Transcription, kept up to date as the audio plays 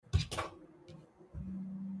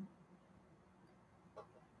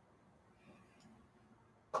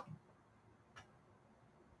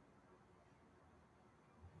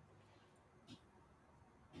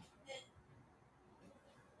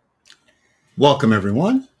Welcome,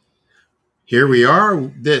 everyone. Here we are.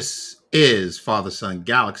 This is Father Son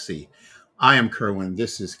Galaxy. I am Kerwin.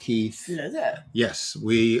 This is Keith. Hello there. Yes,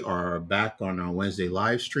 we are back on our Wednesday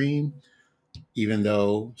live stream. Even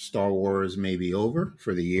though Star Wars may be over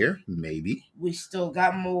for the year, maybe. We still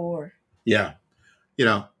got more. Yeah. You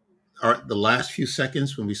know, the last few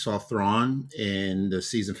seconds when we saw Thrawn in the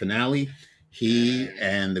season finale, he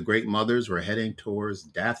and the Great Mothers were heading towards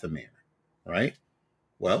Dathomir, right?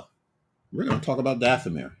 Well, we're going to talk about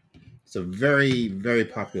Dathomir. It's a very, very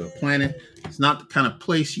popular planet. It's not the kind of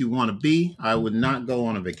place you want to be. I would not go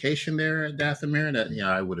on a vacation there at Dathomir.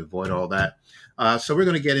 I would avoid all that. So we're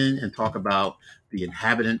going to get in and talk about the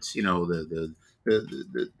inhabitants. The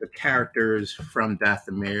characters from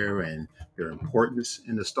Dathomir and their importance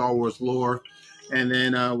in the Star Wars lore, and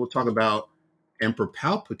then we'll talk about Emperor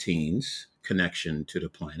Palpatine's connection to the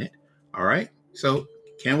planet. All right. So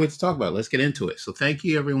can't wait to talk about it. Let's get into it. So thank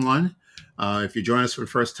you, everyone. If you're joining us for the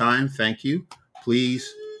first time, thank you.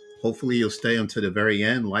 Please, hopefully you'll stay until the very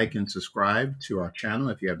end. Like and subscribe to our channel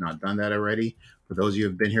if you have not done that already. For those of you who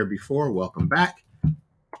have been here before, welcome back.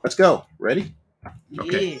 Let's go. Ready?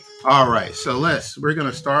 Okay. Yeah. All right. So we're going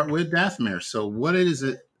to start with Dathomir. So what is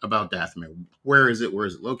it about Dathomir? Where is it? Where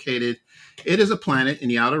is it located? It is a planet in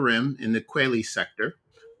the Outer Rim in the Quelli sector,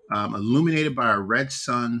 illuminated by a red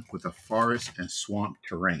sun with a forest and swamp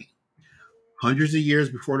terrain. Hundreds of years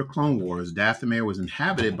before the Clone Wars, Dathomir was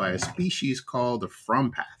inhabited by a species called the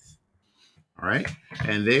Fromprath. All right.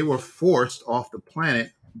 And they were forced off the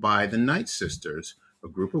planet by the Nightsisters, a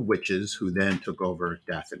group of witches who then took over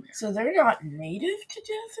Dathomir. So they're not native to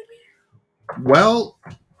Dathomir? Well,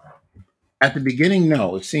 at the beginning,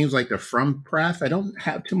 no. It seems like the Fromprath. I don't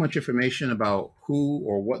have too much information about who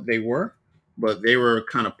or what they were, but they were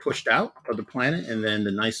kind of pushed out of the planet, and then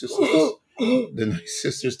the Nightsisters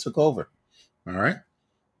took over. All right.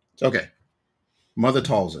 Okay. Mother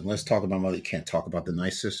Talzin. Let's talk about Mother. You can't talk about the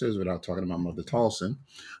Nightsisters without talking about Mother Talzin.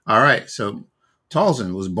 All right. So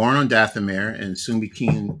Talzin was born on Dathomir and soon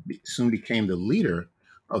became the leader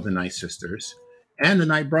of the Nightsisters and the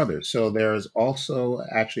Nightbrothers. So there's also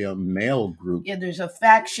actually a male group. Yeah, there's a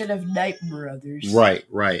faction of Nightbrothers.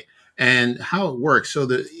 Right. And how it works. So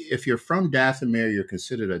if you're from Dathomir, you're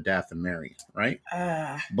considered a Dathomirian, right?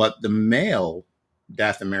 But the male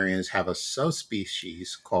Dathomirians have a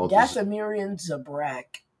subspecies called Dathomirian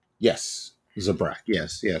Zabrak. Yes, Zabrak.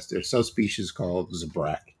 Yes. There's a subspecies called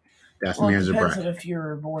Zabrak. Dathomir depends on if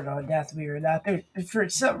you're born on Dathomir or not. For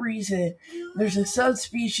some reason, there's a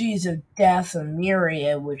subspecies of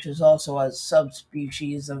Dathomirian, which is also a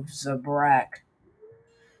subspecies of Zabrak.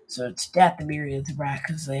 So it's Dathomirian Zabrak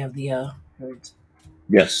because they have the words.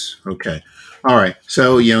 Yes. Okay. All right.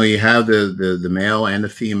 So you have the male and the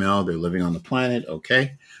female. They're living on the planet.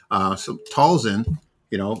 Okay. So Talzin,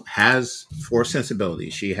 has force sensibility.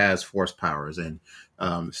 She has force powers, and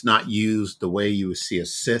it's not used the way you would see a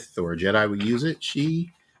Sith or a Jedi would use it.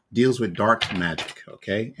 She deals with dark magic.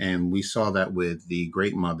 Okay, and we saw that with the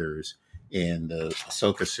Great Mothers in the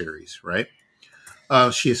Ahsoka series, right?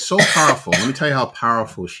 She is so powerful. Let me tell you how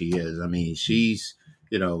powerful she is. I mean, she's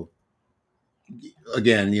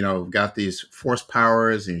again, got these force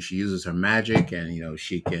powers, and she uses her magic, and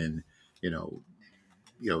she can, you know,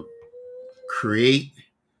 create,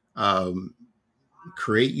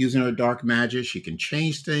 create using her dark magic. She can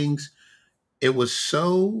change things. It was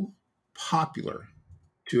so popular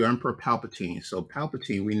to Emperor Palpatine. So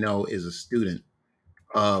Palpatine, we know, is a student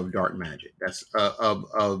of dark magic. That's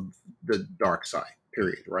of the dark side.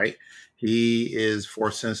 Period. Right. He is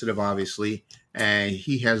force sensitive, obviously, and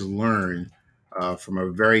he has learned from a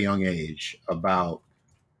very young age about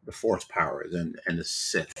the force powers and the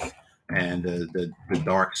Sith and the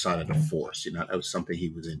dark side of the force. That was something he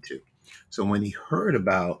was into. So when he heard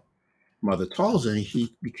about Mother Talzin,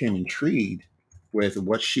 he became intrigued with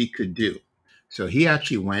what she could do. So he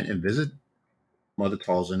actually went and visited Mother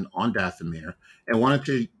Talzin on Dathomir and wanted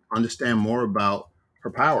to understand more about her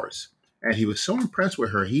powers. And he was so impressed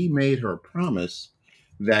with her, he made her a promise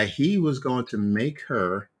that he was going to make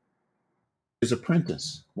her his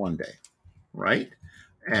apprentice one day, right?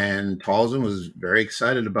 And Talzin was very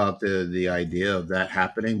excited about the idea of that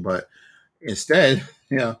happening, but instead,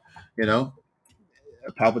 you know,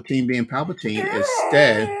 Palpatine being Palpatine,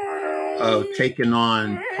 instead of taking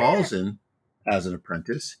on Talzin as an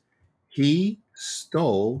apprentice, he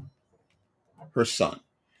stole her son.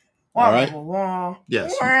 All right.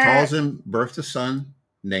 Yes, Talzin birthed a son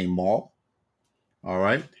named Maul. All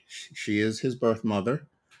right, she is his birth mother.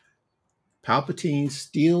 Palpatine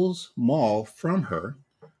steals Maul from her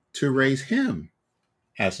to raise him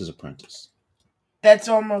as his apprentice. That's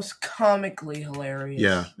almost comically hilarious.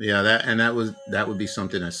 Yeah, that would be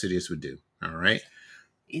something that Sidious would do. All right.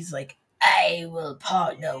 He's like, I will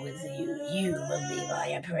partner with you. You will be my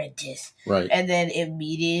apprentice. Right. And then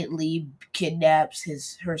immediately kidnaps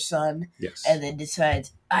her son. Yes. And then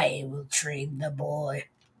decides, I will train the boy.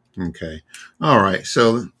 Okay. All right.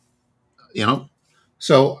 So,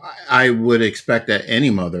 so I would expect that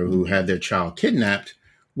any mother who had their child kidnapped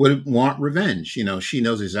would want revenge. She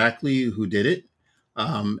knows exactly who did it.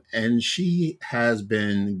 And she has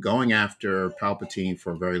been going after Palpatine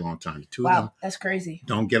for a very long time. The two of them that's crazy.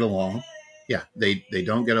 Don't get along. Yeah, they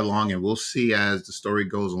don't get along, and we'll see as the story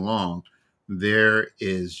goes along. There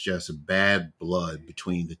is just bad blood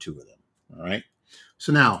between the two of them. All right.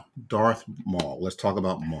 So now Darth Maul. Let's talk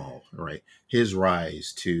about Maul. All right, his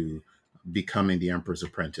rise to becoming the Emperor's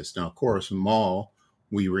apprentice. Now, of course, Maul.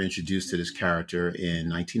 We were introduced to this character in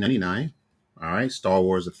 1999. All right, Star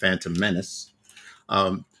Wars: The Phantom Menace.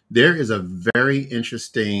 There is a very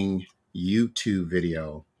interesting YouTube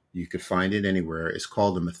video. You could find it anywhere. It's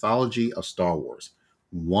called The Mythology of Star Wars.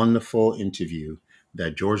 Wonderful interview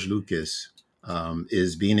that George Lucas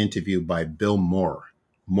is being interviewed by Bill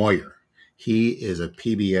Moyer. He is a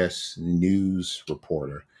PBS news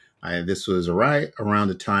reporter. This was right around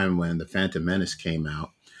the time when The Phantom Menace came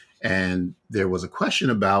out. And there was a question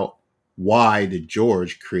about why did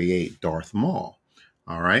George create Darth Maul?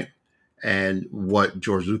 All right. And what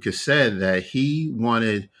George Lucas said that he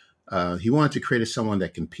wanted to create someone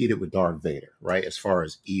that competed with Darth Vader, right? As far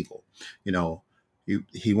as evil,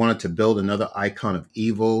 he wanted to build another icon of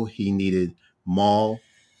evil. He needed Maul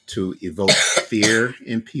to evoke fear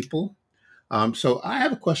in people. So I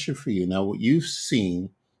have a question for you. Now, you've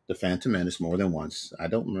seen The Phantom Menace more than once. I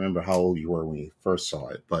don't remember how old you were when you first saw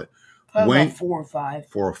it, but probably about 4 or 5.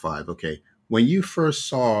 4 or 5. Okay. When you first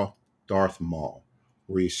saw Darth Maul,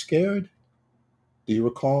 were you scared? Do you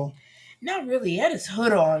recall? Not really. He had his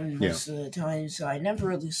hood on most of the time, so I never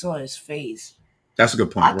really saw his face. That's a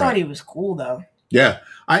good point. I thought he was cool though. Yeah.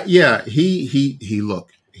 He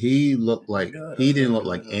looked like he didn't look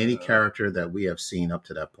like any character that we have seen up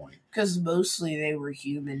to that point. Because mostly they were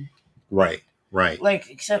human. Right. Like,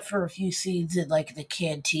 except for a few scenes in like the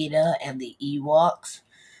cantina and the Ewoks.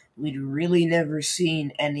 We'd really never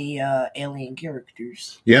seen any alien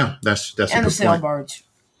characters. Yeah, that's and a good the Sailbards.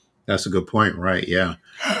 That's a good point, right? Yeah,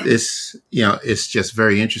 it's just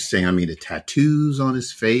very interesting. I mean, the tattoos on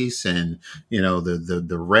his face, and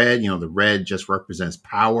the red. The red just represents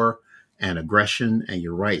power and aggression. And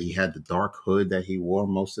you're right, he had the dark hood that he wore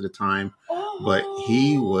most of the time, but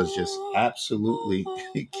he was just absolutely.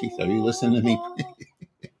 Keith, are you listening to me?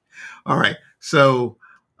 All right, so.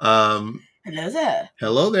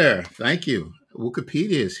 Hello there. Thank you.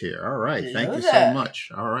 Wikipedia is here. All right. Thank you so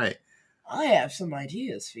much. All right. I have some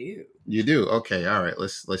ideas for you. You do? Okay. All right.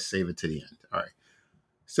 Let's save it to the end. All right.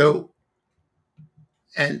 So,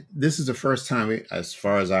 and this is the first time, as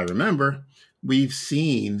far as I remember, we've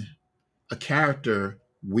seen a character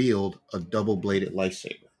wield a double-bladed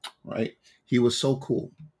lightsaber, right? He was so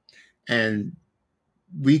cool. And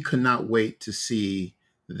we could not wait to see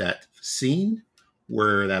that scene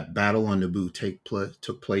where that battle on Naboo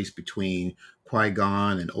took place between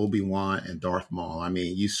Qui-Gon and Obi-Wan and Darth Maul. I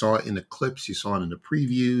mean, you saw it in the clips, you saw it in the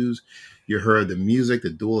previews, you heard the music, the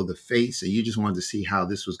duel of the fates, and you just wanted to see how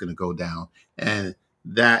this was going to go down. And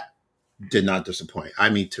that did not disappoint. I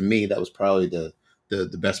mean, to me, that was probably the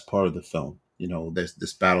best part of the film.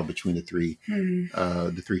 This battle between the three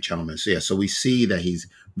gentlemen. So so we see that he's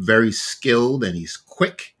very skilled and he's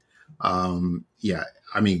quick. I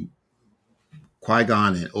mean,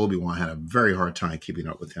 Qui-Gon and Obi-Wan had a very hard time keeping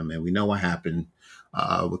up with him. And we know what happened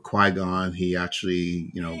with Qui-Gon. He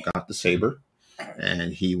actually, got the saber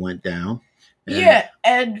and he went down.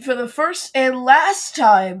 And for the first and last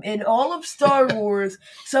time in all of Star Wars,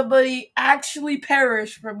 somebody actually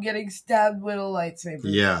perished from getting stabbed with a lightsaber.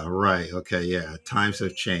 Yeah, right. Okay, yeah. Times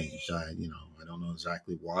have changed. I don't know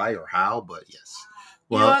exactly why or how, but yes.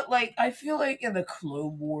 Well, I feel like in the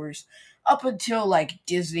Clone Wars, up until like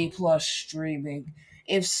Disney Plus streaming,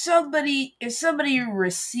 if somebody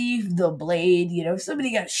received the blade, if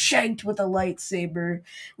somebody got shanked with a lightsaber,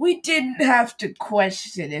 we didn't have to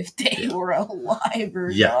question if they were alive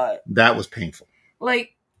or not. That was painful.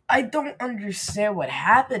 Like, I don't understand what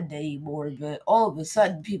happened anymore, but all of a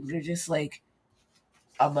sudden people are just like,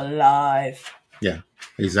 I'm alive. Yeah,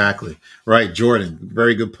 exactly. Right, Jordan.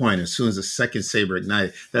 Very good point. As soon as the second saber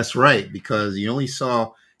ignited, that's right, because you only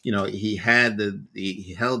saw, he held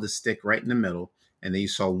the stick right in the middle, and then you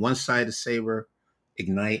saw one side of the saber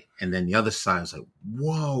ignite, and then the other side was like,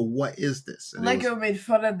 whoa, what is this? And Lego made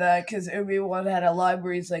fun of that because Obi-Wan had a line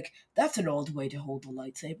where he's like, that's an old way to hold a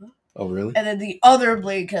lightsaber. Oh, really? And then the other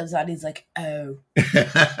blade comes out, he's like, oh.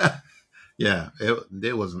 Yeah,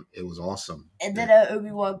 it was awesome. And then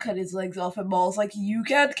Obi-Wan cut his legs off, and Maul's like, you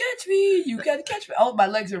can't catch me, you can't catch me. Oh, my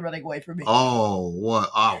legs are running away from me. Oh, what?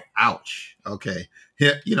 Oh, ouch. Okay.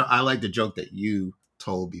 Yeah, I like the joke that you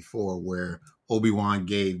told before where Obi-Wan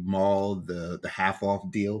gave Maul the half off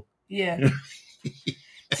deal. Yeah.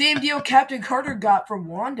 Same deal Captain Carter got from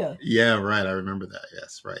Wanda. Yeah, right. I remember that.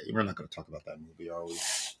 Yes, right. We're not going to talk about that movie, are we?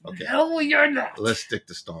 Okay. No, you're not. Let's stick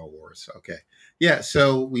to Star Wars. Okay. Yeah,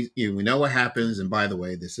 so we know what happens. And by the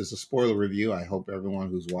way, this is a spoiler review. I hope everyone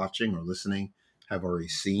who's watching or listening have already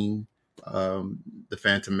seen the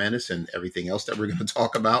Phantom Menace and everything else that we're going to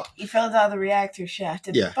talk about. He fell down the reactor shaft.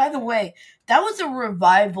 And yeah. By the way, that was a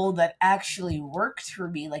revival that actually worked for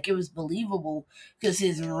me. Like, it was believable because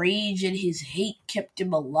his rage and his hate kept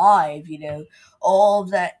him alive, All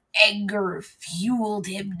of that anger fueled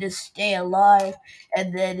him to stay alive.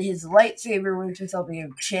 And then his lightsaber was just helping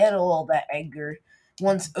him channel all that anger.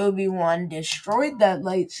 Once Obi-Wan destroyed that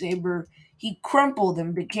lightsaber, he crumpled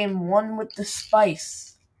and became one with the spice.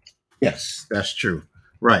 Yes, that's true.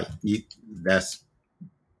 Right. That's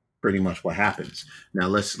pretty much what happens. Now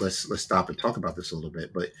let's stop and talk about this a little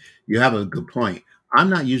bit. But you have a good point. I'm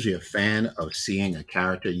not usually a fan of seeing a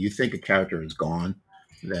character. You think a character is gone,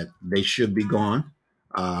 that they should be gone.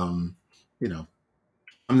 I'm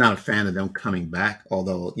not a fan of them coming back.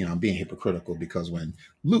 Although I'm being hypocritical because when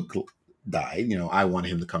Luke died, I wanted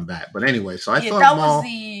him to come back. But anyway, so I thought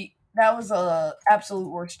that was a absolute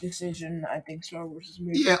worst decision I think Star Wars has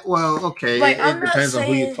made. Yeah, well, okay. Like, it depends on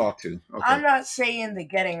who you talk to. Okay. I'm not saying that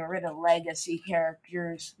getting rid of legacy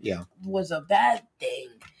characters was a bad thing,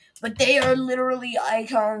 but they are literally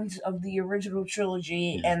icons of the original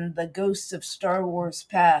trilogy, and the ghosts of Star Wars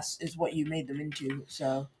past is what you made them into.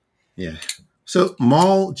 So yeah. So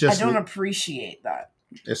Maul just I don't appreciate that.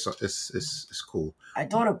 It's cool. I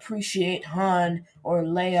don't appreciate Han or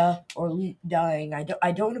Leia or Luke dying.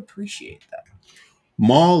 I don't appreciate that.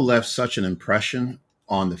 Maul left such an impression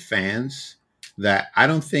on the fans that I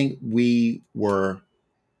don't think we were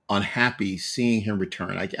unhappy seeing him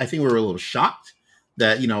return. I think we were a little shocked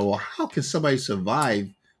that, how can somebody survive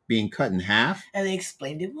being cut in half? And they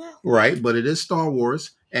explained it well. Right, but it is Star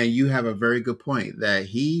Wars, and you have a very good point that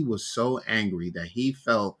he was so angry that he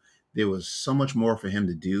felt there was so much more for him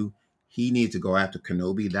to do. He needed to go after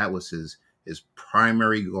Kenobi. That was his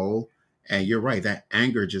primary goal. And you're right, that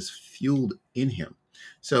anger just fueled in him.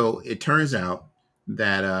 So it turns out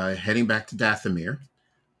that heading back to Dathomir,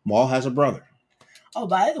 Maul has a brother. Oh,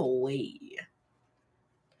 by the way,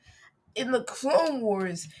 in the Clone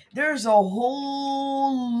Wars, there's a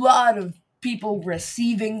whole lot of people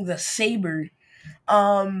receiving the saber.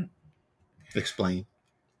 Explain.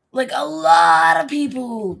 Like, a lot of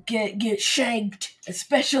people get shanked,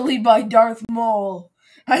 especially by Darth Maul.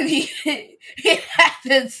 I mean, it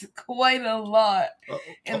happens quite a lot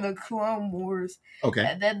in the Clone Wars. Okay.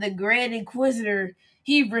 And then the Grand Inquisitor,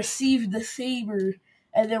 he received the saber,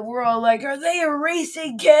 and then we're all like, are they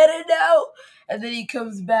erasing canon now? And then he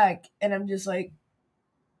comes back, and I'm just like...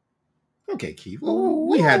 Okay, Keith. Well,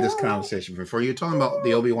 we had this conversation before. You're talking about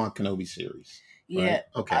the Obi-Wan Kenobi series. Yeah. Right?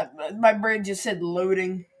 Okay. My brain just said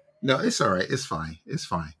loading. No, it's all right. It's fine. It's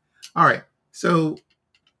fine. All right. So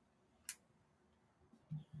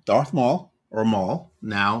Darth Maul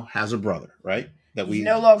now has a brother, right? He's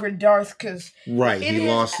no longer Darth because he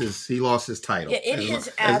lost his title. Yeah, in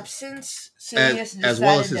his absence, Sidious decided as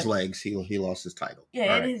well as his legs, he lost his title.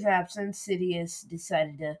 Yeah, in his absence, Sidious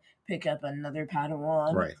decided to pick up another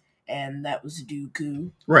Padawan. Right. And that was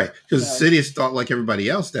Dooku. Right. Because Sidious thought, like everybody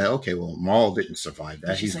else, that, okay, well, Maul didn't survive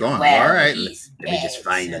that. He's gone. Well, all right. Let me just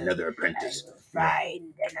find another apprentice.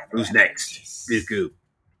 Who's next? Dooku.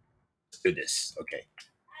 Let's do this. Okay.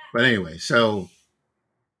 But anyway, so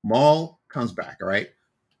Maul comes back, all right?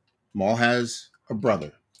 Maul has a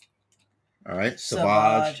brother. All right?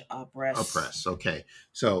 Savage Opress. Okay.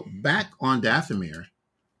 So back on Dathomir,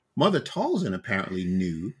 Mother Talzin apparently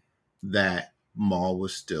knew that Maul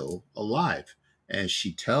was still alive, and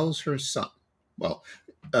she tells her son. Well,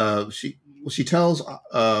 she tells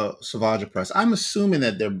Savage Opress. I'm assuming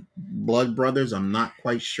that they're blood brothers. I'm not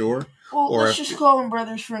quite sure. Well, let's just call them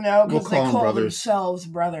brothers for now because they call themselves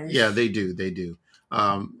brothers. Yeah, they do. They do.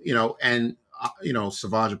 Savage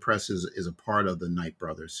Opress is a part of the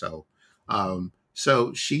Nightbrothers.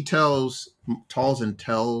 So she tells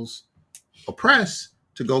Opress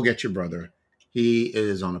to go get your brother. He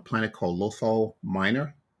is on a planet called Lothal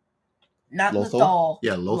Minor. Not Lothal.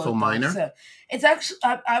 Yeah, Lothal Minor. So it's actually,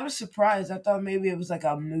 I was surprised. I thought maybe it was like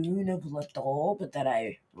a moon of Lothal, but then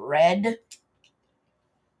I read.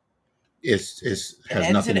 It has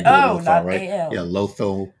nothing to do with Lothal, right? AL. Yeah,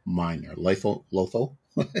 Lothal Minor. Lothal?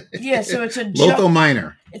 Yeah, so it's a Lothal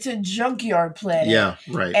Minor. It's a junkyard planet. Yeah,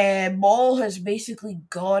 right. And Maul has basically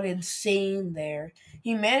gone insane there.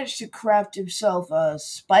 He managed to craft himself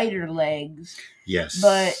spider legs. Yes,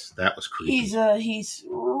 but that was creepy. He's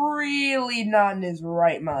really not in his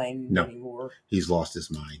right mind anymore. He's lost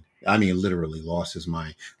his mind. I mean, literally lost his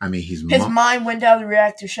mind. I mean, his mind went down the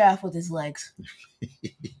reactor shaft with his legs.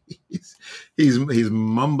 he's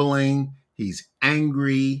mumbling. He's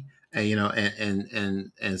angry,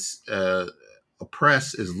 and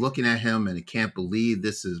Opress is looking at him and he can't believe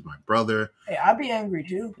this is my brother. Hey, I'd be angry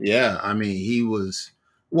too. Yeah, I mean, he was.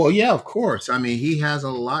 Well, yeah, of course. I mean, he has a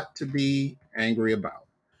lot to be angry about.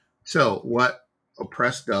 So what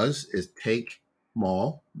Opress does is take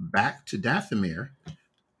Maul back to Dathomir,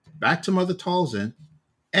 back to Mother Talzin,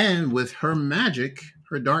 and with her magic,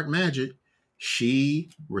 her dark magic,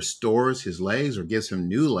 she restores his legs or gives him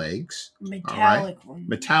new legs. Metallic ones.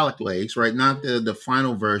 Metallic legs, right? Not the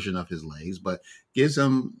final version of his legs, but gives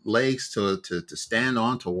him legs to stand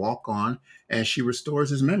on, to walk on, and she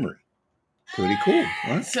restores his memory. Pretty cool,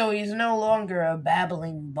 right? So he's no longer a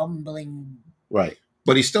babbling, bumbling... Right.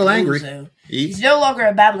 But he's still angry. He's no longer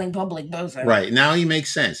a babbling, bumbling bozo. Right. Now he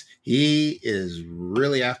makes sense. He is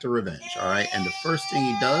really after revenge, all right? And the first thing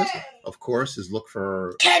he does, of course, is look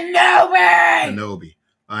for... Kenobi!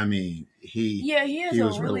 I mean, he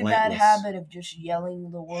has a really bad habit of just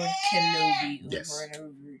yelling the word Kenobi over and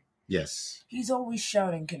over. Yes. He's always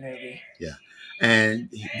shouting Kenobi. Yeah.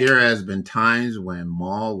 And there has been times when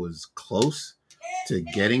Maul was close to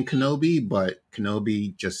getting Kenobi, but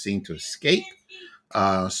Kenobi just seemed to escape.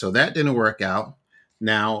 So that didn't work out.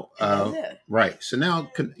 Now, right. So now,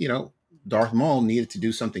 Darth Maul needed to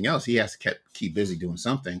do something else. He has to keep busy doing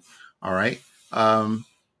something. All right.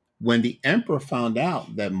 When the Emperor found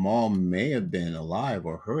out that Maul may have been alive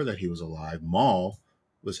or heard that he was alive, Maul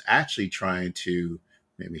was actually trying to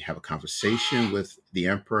maybe have a conversation with the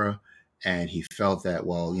Emperor. And he felt that,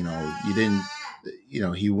 well, you didn't,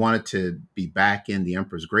 he wanted to be back in the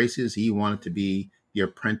Emperor's graces. He wanted to be the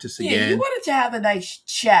apprentice again. Yeah, he wanted to have a nice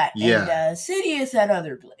chat. Yeah. And Sidious had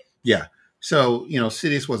other plans. Yeah. So,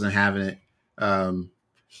 Sidious wasn't having it. And,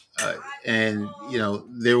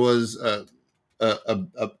 there was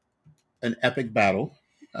an epic battle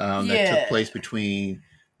that took place between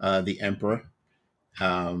the Emperor,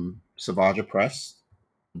 Savage Opress,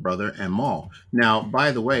 brother, and Maul. Now,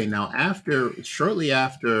 by the way, shortly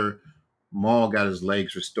after Maul got his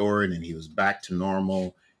legs restored and he was back to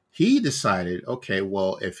normal, he decided, okay,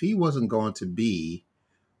 well, if he wasn't going to be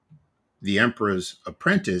the Emperor's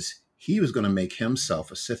apprentice, he was going to make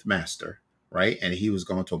himself a Sith Master, right? And he was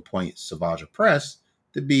going to appoint Savage Opress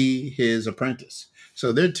to be his apprentice.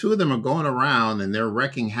 So the two of them are going around and they're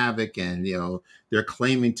wreaking havoc, and they're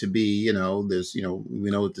claiming to be, there's,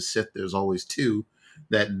 we know with the Sith there's always two,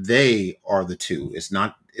 that they are the two. It's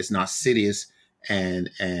not Sidious and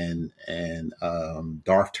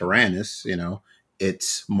Darth Tyrannus,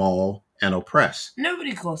 it's Maul and Opress.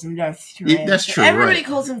 Nobody calls him Darth Tyrannus. Yeah, that's true. Everybody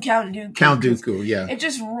calls him Count Dooku. Count Dooku, yeah. It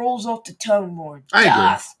just rolls off the tongue more. I agree.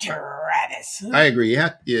 Darth Tyrannus. I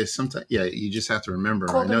agree. Sometimes, you just have to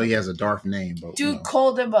remember. I know he has a Darth name, but dude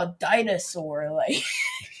called him a dinosaur, like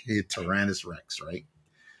Tyrannus Rex, right?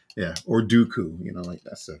 Yeah, or Dooku.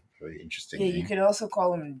 That's a very interesting name. You could also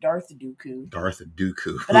call him Darth Dooku. Darth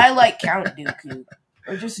Dooku. But I like Count Dooku,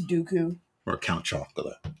 or just Dooku, or Count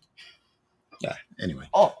Chocolate. Yeah. Anyway.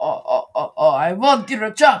 Oh! I want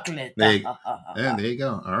your chocolate. There you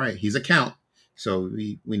go. All right, he's a count, so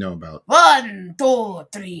we know about 1, 2,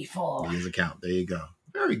 3, 4. He's a count. There you go.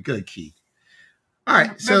 Very good, Keith. All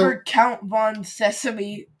right, remember Count Von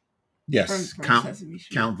Sesame? Yes, from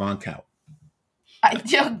Count Von Count. I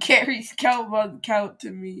don't care. He's Count Von Count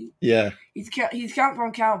to me. Yeah. He's Count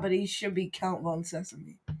Von Count, but he should be Count Von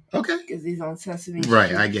Sesame. Okay. Because he's on Sesame Right,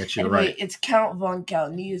 Street. I get you, anyway, right. It's Count Von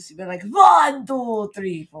Count. And he used to be like, 1, 2,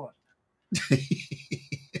 3, 4.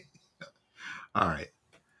 All right.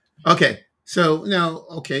 Okay. So now,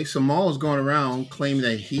 so Maul is going around claiming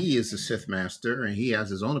that he is the Sith Master and he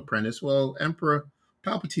has his own apprentice. Well, Emperor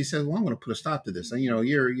Palpatine says, well, I'm going to put a stop to this. And,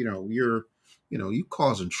 you're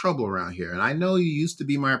causing trouble around here. And I know you used to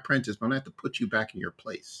be my apprentice, but I'm going to have to put you back in your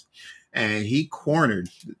place. And he cornered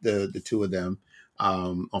the two of them.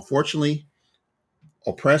 Unfortunately,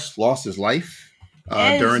 Opress lost his life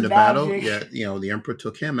during the battle. Yeah, the Emperor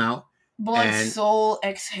took him out. Soul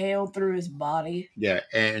exhaled through his body. Yeah,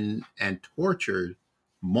 and tortured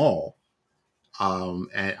Maul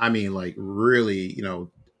And I mean, like really,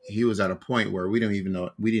 he was at a point where we didn't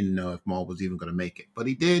know if Maul was even going to make it, but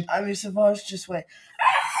he did. I mean, Savage just went.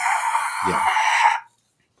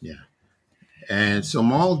 Yeah. And so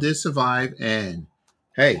Maul did survive. And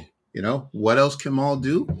hey, what else can Maul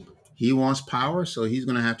do? He wants power, so he's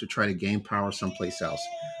going to have to try to gain power someplace else.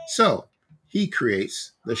 So he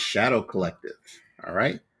creates the Shadow Collective. All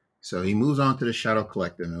right. So he moves on to the Shadow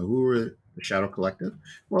Collective. Now, who are the Shadow Collective?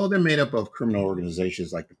 Well, they're made up of criminal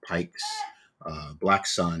organizations like the Pikes, Black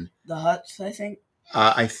Sun. The Hutts, I think.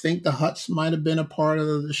 I think the Hutts might have been a part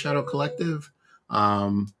of the Shadow Collective.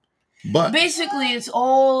 But basically, it's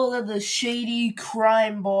all of the shady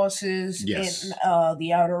crime bosses in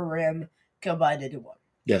the Outer Rim combined into one.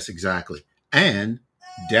 Yes, exactly. And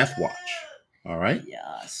Death Watch. All right.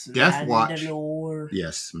 Yes. Death Mandalore. Watch.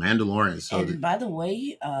 Yes, Mandalorian. So and by the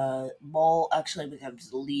way, Maul actually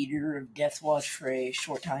becomes the leader of Death Watch for a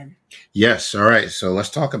short time. Yes. All right. So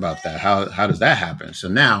let's talk about that. How does that happen? So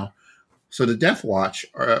the Death Watch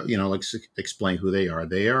are, let's explain who they are.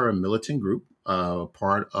 They are a militant group,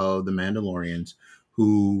 part of the Mandalorians,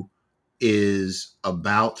 who is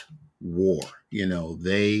about war.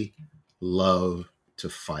 They love to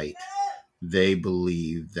fight. They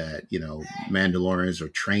believe that Mandalorians are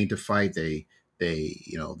trained to fight. They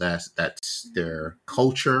that's their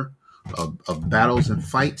culture of battles and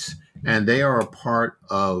fights, and they are a part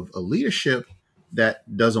of a leadership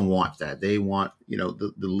that doesn't want that. They want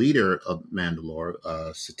the leader of Mandalore,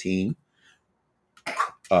 Satine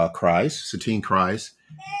Kryze,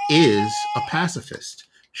 is a pacifist.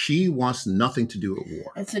 She wants nothing to do with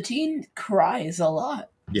war. And Satine cries a lot.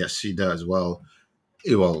 Yes, she does. Well,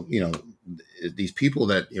 these people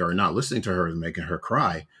that are not listening to her and making her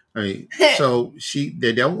cry. I mean, so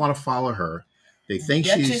they don't want to follow her. They think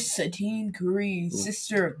she's Satine Kryze,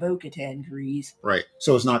 sister of Bo-Katan Kryze. Right.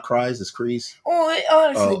 So it's not Kryze, it's Kryze? Oh, it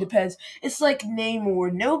honestly depends. It's like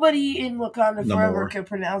Namor. Nobody in Wakanda Forever can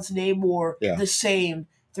pronounce Namor the same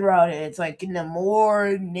throughout it. It's like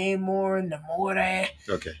Namor, Namore.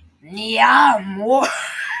 Okay. Namor.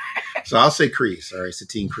 So I'll say Kryze. All right,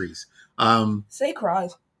 Satine Kryze. Say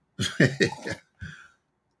Kryze.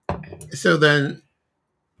 So then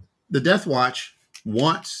the Death Watch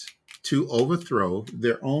wants to overthrow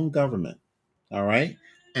their own government. All right.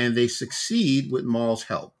 And they succeed with Maul's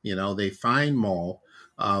help. They find Maul.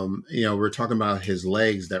 We're talking about his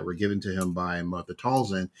legs that were given to him by Mother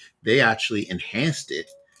Talzin. They actually enhanced it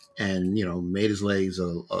and, made his legs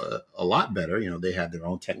a lot better. They had their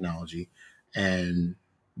own technology. And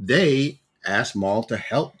they asked Maul to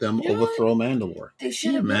help them overthrow Mandalore. Can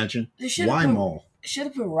you imagine? Why Maul? Should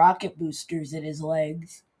have put rocket boosters in his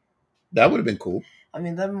legs. That would have been cool. I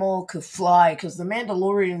mean, then Maul could fly because the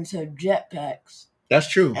Mandalorians have jetpacks. That's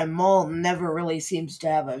true. And Maul never really seems to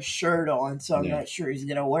have a shirt on, so I'm not sure he's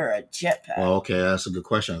going to wear a jetpack. Well, okay, that's a good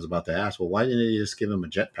question. I was about to ask, well, why didn't they just give him a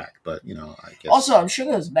jetpack? But, I guess. Also, I'm sure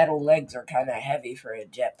those metal legs are kind of heavy for a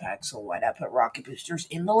jetpack, so why not put rocket boosters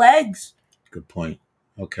in the legs? Good point.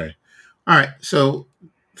 Okay. All right. So,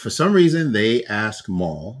 for some reason, they ask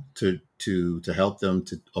Maul to help them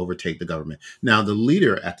to overtake the government. Now, the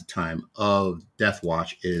leader at the time of Death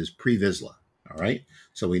Watch is Pre Vizsla. All right.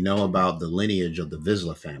 So we know about the lineage of the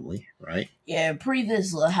Vizsla family, right? Yeah, Pre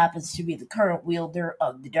Vizsla happens to be the current wielder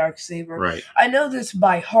of the Darksaber. Right. I know this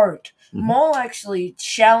by heart. Mm-hmm. Maul actually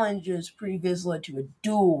challenges Pre Vizsla to a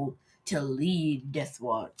duel to lead Death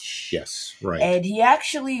Watch. Yes, right. And he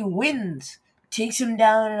actually wins, takes him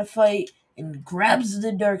down in a fight, and grabs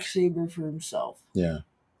the Darksaber for himself. Yeah.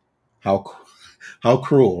 How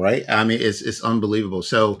cruel, right? I mean, it's unbelievable.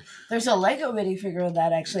 So there's a Lego minifigure of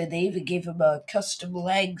that, actually. They even gave him custom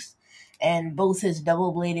legs and both his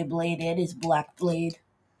double-bladed blade and his black blade.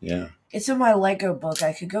 Yeah. It's in my Lego book.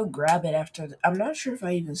 I could go grab it after. I'm not sure if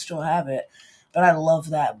I even still have it, but I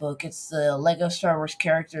love that book. It's the Lego Star Wars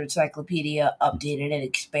Character Encyclopedia, updated and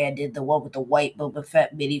expanded, the one with the white Boba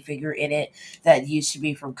Fett minifigure in it that used to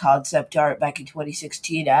be from concept art back in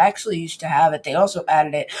 2016. I actually used to have it. They also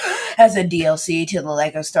added it as a DLC to the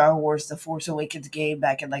Lego Star Wars The Force Awakens game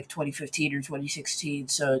back in like 2015 or 2016,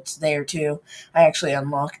 so it's there too. I actually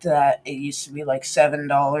unlocked that. It used to be like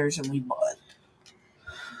 $7, and we bought it.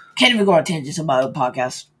 Can't even go on tangents on my own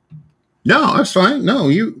podcast. No, that's fine. No,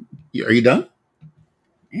 are you done?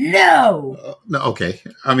 No. No. Okay.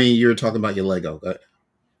 I mean, you're talking about your Lego.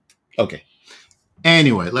 Okay.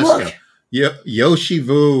 Anyway, let's go. Yoshi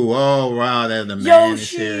Vu. Oh wow, the man is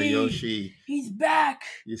here. Yoshi. He's back.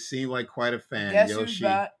 You seem like quite a fan. Guess Yoshi. Who's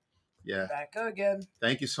back? Yeah. Back again.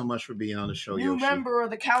 Thank you so much for being on the show, New Yoshi. member of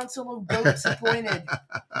the Council of Goats appointed.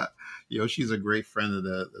 Yoshi's a great friend of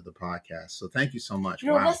the podcast, so thank you so much.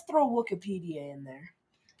 Wow. Let's throw Wikipedia in there.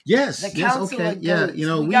 Yes. The Council of Goats.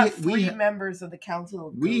 We got three members of the Council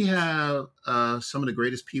of Goats. We have some of the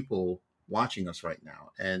greatest people watching us right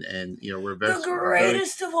now, and we're the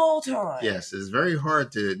greatest of all time. Yes, it's very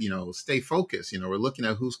hard to stay focused. We're looking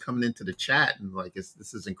at who's coming into the chat, and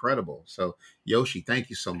this is incredible. So Yoshi, thank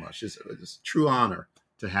you so much. It's a true honor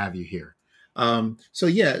to have you here. So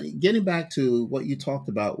yeah, getting back to what you talked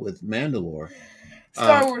about with Mandalore.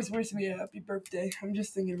 Star Wars wished me a happy birthday. I'm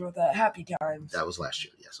just thinking about that. Happy times. That was last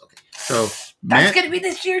year. Yes. Okay. So that's going to be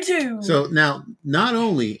this year too. So now, not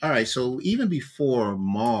only, all right, so even before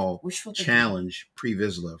Maul challenged Pre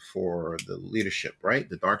Vizsla for the leadership, right?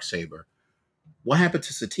 The Darksaber, what happened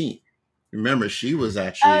to Satine? Remember, she was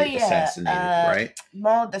actually assassinated, right?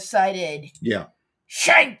 Maul decided. Yeah.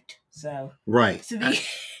 Shanked. So. Right.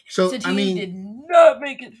 Satine did not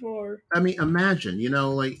make it far. I mean, imagine,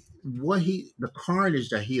 the carnage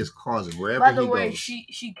that he is causing wherever he goes. By the way,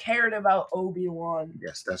 she cared about Obi-Wan.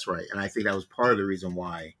 Yes, that's right. And I think that was part of the reason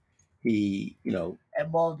why he,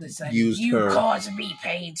 and Maul decided, used you her. Cause me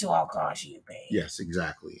pain, so I'll cause you pain. Yes,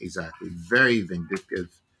 exactly. Very vindictive.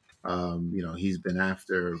 He's been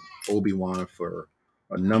after Obi-Wan for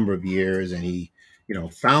a number of years, and he,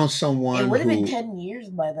 found someone. It would have been 10 years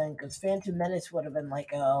by then, because Phantom Menace would have been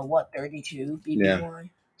 32 BBY. Yeah.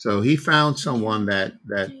 So he found someone that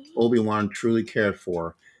Obi-Wan truly cared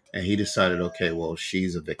for, and he decided, okay, well,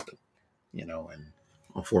 she's a victim, and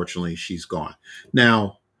unfortunately she's gone.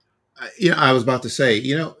 Now, I was about to say,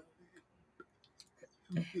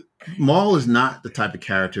 Maul is not the type of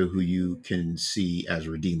character who you can see as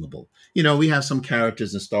redeemable. We have some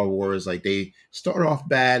characters in Star Wars, like they start off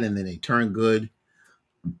bad and then they turn good.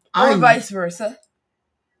 Or vice versa.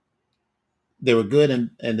 They were good and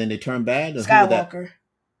then they turned bad? Skywalker.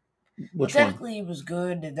 Which technically he was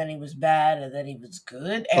good, and then he was bad, and then he was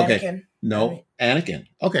good. Anakin. Okay. No, Anakin.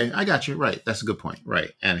 Okay, I got you. Right. That's a good point. Right.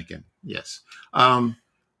 Anakin. Yes.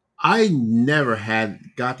 I never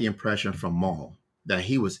got the impression from Maul that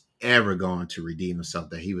he was ever going to redeem himself,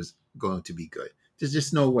 that he was going to be good. There's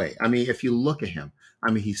just no way. I mean, if you look at him,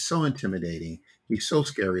 he's so intimidating. He's so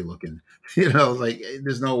scary looking.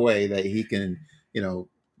 There's no way that he can,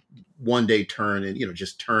 one day turn and,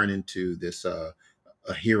 just turn into this a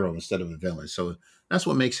hero instead of a villain. So that's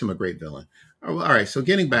what makes him a great villain. All right. So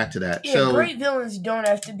getting back to that. Yeah, so, great villains don't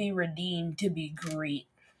have to be redeemed to be great.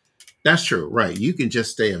 That's true. Right. You can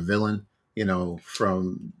just stay a villain,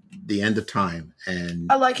 from the end of time.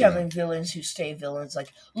 And I like having villains who stay villains,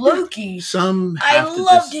 like Loki. I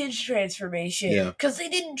loved his transformation because they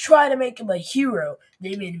didn't try to make him a hero.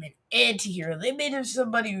 They made him an anti-hero. They made him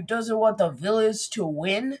somebody who doesn't want the villains to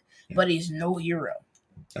win, but he's no hero.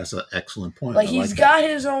 That's an excellent point. He's got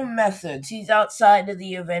his own methods. He's outside of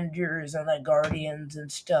the Avengers and the Guardians and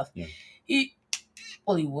stuff. Yeah. He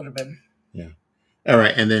would have been. Yeah. All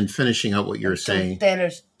right, and then finishing up what you were saying.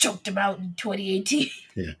 Thanos choked him out in 2018.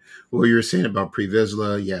 Yeah. What you were saying about Pre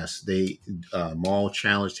Vizsla, yes, Maul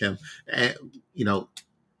challenged him. And,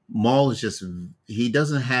 Maul is he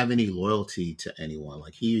doesn't have any loyalty to anyone.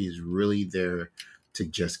 He is really there to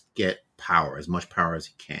just get power, as much power as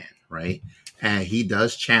he can, right? And he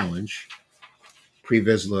does challenge Pre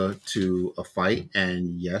Vizsla to a fight.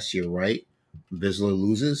 And yes, you're right. Vizsla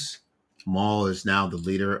loses. Maul is now the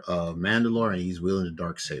leader of Mandalore, and he's wielding the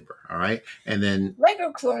Darksaber. All right, and then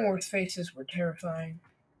Lego Clone Wars faces were terrifying,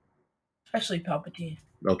 especially Palpatine.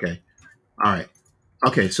 Okay, all right,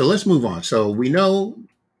 okay. So let's move on. So we know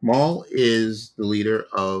Maul is the leader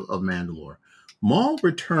of Mandalore. Maul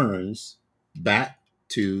returns back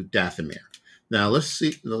to Dathomir. Now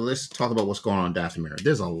let's talk about what's going on in Dathomir.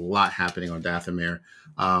 There's a lot happening on Dathomir.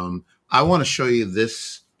 I want to show you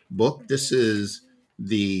this book. This is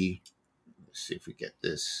the. Let's see if we get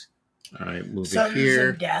this. All right, moving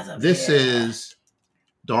here. This is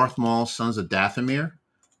Darth Maul, Sons of Dathomir.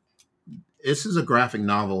 This is a graphic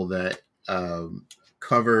novel that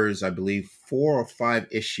covers, I believe, 4 or 5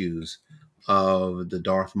 issues of the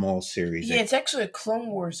Darth Maul series. Yeah, it's actually a Clone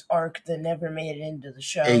Wars arc that never made it into the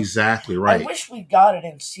show. Exactly right. I wish we got it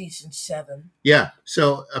in season 7. Yeah.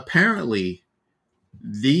 So apparently,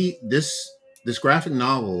 this graphic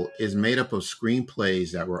novel is made up of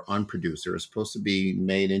screenplays that were unproduced. They were supposed to be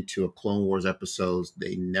made into a Clone Wars episodes.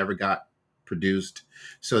 They never got produced.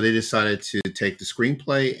 So they decided to take the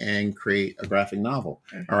screenplay and create a graphic novel.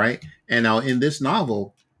 Mm-hmm. All right. And now in this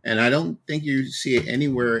novel, and I don't think you see it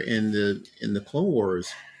anywhere in the Clone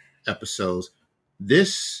Wars episodes,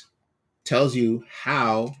 this tells you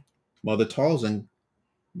how Mother Talzin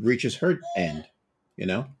reaches her end. You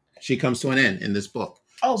know, she comes to an end in this book.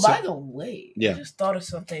 Oh, so, by the way, yeah. I just thought of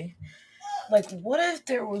something. Like, what if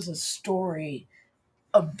there was a story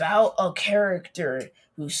about a character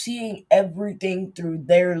who's seeing everything through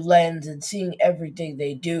their lens and seeing everything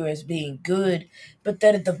they do as being good, but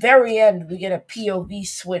then at the very end we get a POV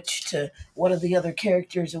switch to one of the other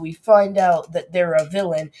characters and we find out that they're a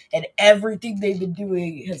villain and everything they've been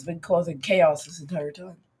doing has been causing chaos this entire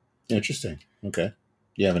time. Interesting. Okay.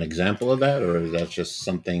 Do you have an example of that, or is that just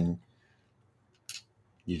something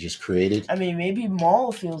you just created? I mean, maybe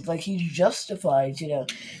Maul feels like he's justified,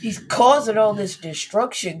 He's causing all this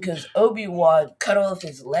destruction because Obi-Wan cut off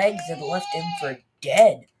his legs and left him for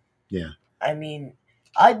dead. Yeah. I mean,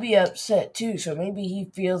 I'd be upset too, so maybe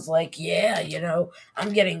he feels like, yeah,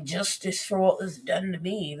 I'm getting justice for what was done to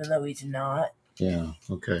me, even though he's not. Yeah,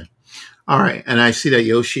 okay. All right, and I see that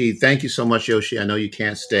Yoshi, thank you so much, Yoshi. I know you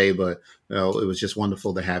can't stay, but it was just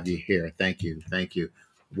wonderful to have you here. Thank you.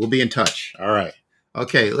 We'll be in touch. All right.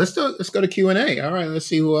 Okay, let's go to Q&A. All right, let's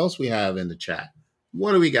see who else we have in the chat.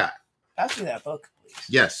 What do we got? Pass me that book, please.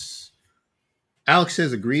 Yes. Alex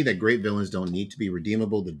says, agree that great villains don't need to be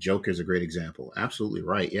redeemable. The Joker is a great example. Absolutely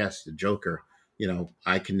right. Yes, the Joker.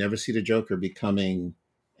 I can never see the Joker becoming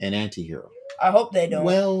an anti-hero. I hope they don't.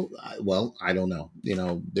 Well, I don't know.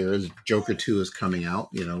 There is Joker 2 is coming out,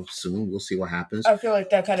 soon. We'll see what happens. I feel like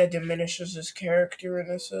that kind of diminishes his character in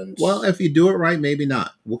a sense. Well, if you do it right, maybe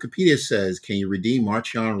not. Wikipedia says, can you redeem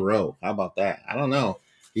Marchion Ro? How about that? I don't know.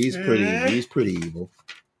 He's pretty evil.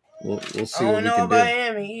 We'll see what we can do. I don't know about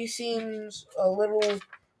him. He seems a little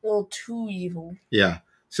too evil. Yeah.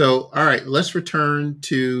 So, all right, let's return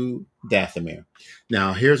to Dathomir.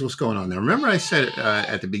 Now, here's what's going on. Now, remember I said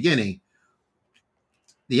at the beginning,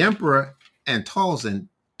 the Emperor and Talzin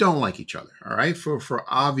don't like each other, all right, for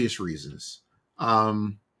obvious reasons.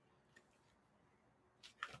 The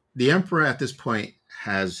Emperor at this point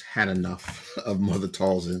has had enough of Mother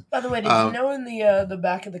Talzin. By the way, did you know in the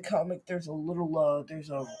back of the comic there's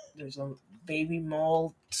a baby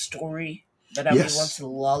Maul story that everyone wants the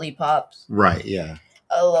lollipops? Right, yeah.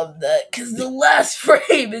 I love that because the last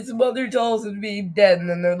frame is Mother Talzin being dead, and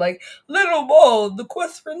then they're like, "Little Maul, the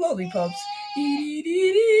quest for lollipops."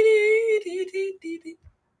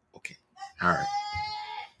 Okay, all right.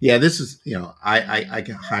 Yeah, this is I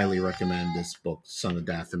can highly recommend this book, Son of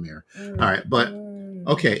Dathomir. All right, but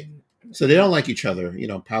okay, so they don't like each other.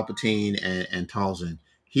 Palpatine and Talzin.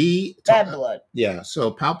 Bad blood. Yeah,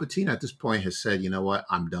 so Palpatine at this point has said, you know what,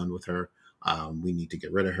 I'm done with her. We need to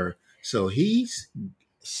get rid of her. So he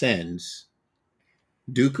sends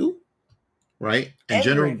Dooku, right, and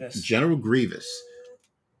General Grievous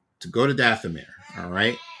to go to Dathomir. All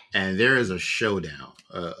right, and there is a showdown,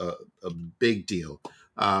 a big deal.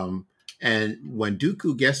 And when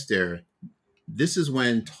Dooku gets there, this is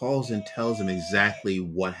when Talzin tells him exactly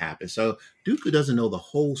what happened. So Dooku doesn't know the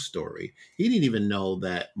whole story. He didn't even know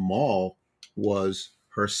that Maul was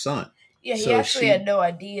her son. Yeah, he actually had no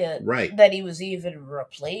idea that he was even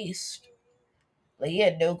replaced. Like, he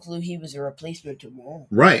had no clue he was a replacement to Maul.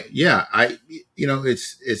 Right. Yeah.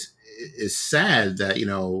 It's sad that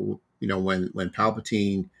when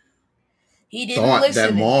Palpatine thought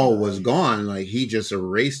that Maul was gone, like he just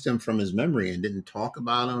erased him from his memory and didn't talk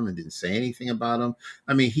about him and didn't say anything about him.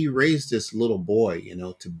 I mean, he raised this little boy,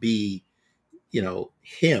 to be,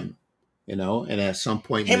 him, and at some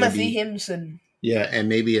point, Timothy Himson. Yeah, and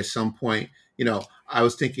maybe at some point, I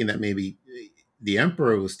was thinking that maybe the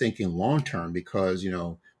Emperor was thinking long term because,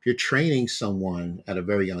 if you're training someone at a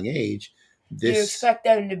very young age, you expect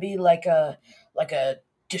them to be like a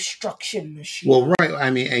destruction machine. Well, right. I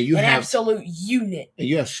mean, and you have absolute unit. And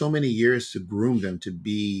you have so many years to groom them to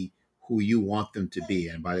be who you want them to be.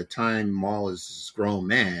 And by the time Maul is this grown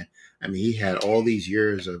man, I mean, he had all these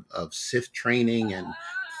years of Sith training and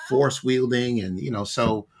force wielding. And,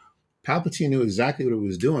 so Palpatine knew exactly what he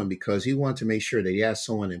was doing because he wanted to make sure that he had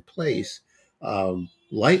someone in place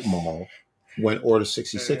like Maul when Order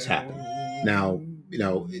 66 happened. Now,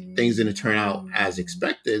 things didn't turn out as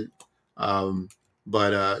expected.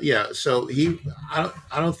 But so I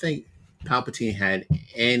don't think Palpatine had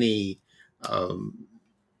any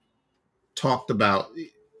talked about.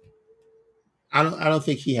 I don't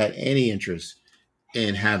think he had any interest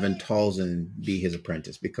in having Talzin be his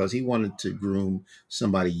apprentice because he wanted to groom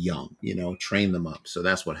somebody young, train them up. So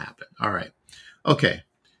that's what happened. All right, okay.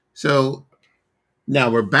 So now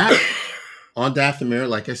we're back on Dathomir,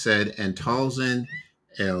 like I said, and Talzin.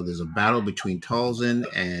 There's a battle between Talzin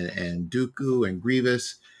and Dooku and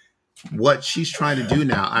Grievous. What she's trying to do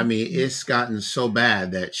now, I mean, it's gotten so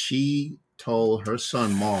bad that she told her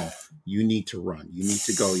son Maul, "You need to run. You need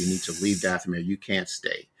to go. You need to leave Dathomir. You can't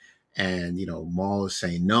stay." And Maul is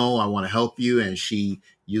saying, "No, I want to help you," and she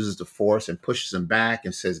uses the Force and pushes him back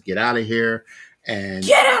and says, "Get out of here." And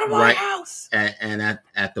get out of my house. And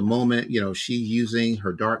at the moment, she's using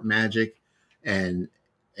her dark magic, and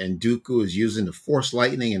Dooku is using the Force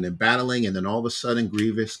lightning, and then battling, and then all of a sudden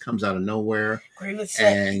Grievous comes out of nowhere. Grievous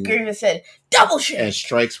said, "Double shit!" and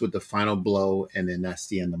strikes with the final blow, and then that's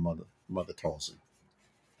the end of Mother Talzin.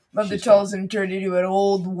 Mother Talzin turned into an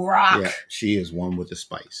old rock. Yeah, she is one with the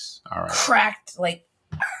spice. All right, cracked like.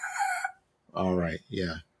 All right,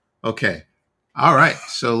 yeah, okay, all right.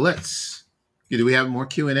 So let's. Do we have more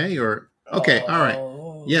Q&A or? Okay, all right,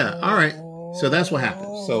 yeah, all right. So that's what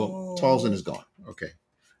happened. So Talzin is gone. Okay,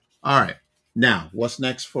 all right. Now, what's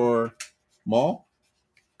next for Maul?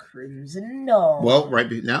 Crimson Dawn. Well, right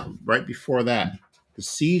before that, the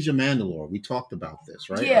Siege of Mandalore. We talked about this,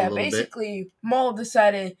 right? Yeah, basically, Maul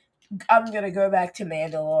decided, I'm going to go back to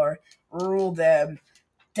Mandalore, rule them.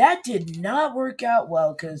 That did not work out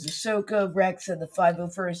well, because Ahsoka, Rex, and the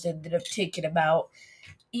 501st ended up taking him out,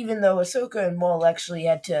 even though Ahsoka and Maul actually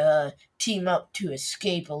had to team up to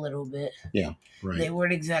escape a little bit. Yeah, right. They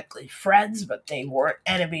weren't exactly friends, but they weren't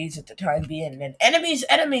enemies at the time being. An enemy's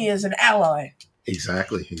enemy is an ally.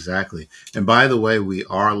 Exactly. And by the way, we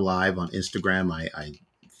are live on Instagram. I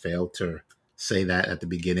failed to say that at the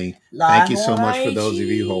beginning. Thank you so much for those of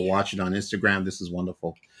you who are watching on Instagram. This is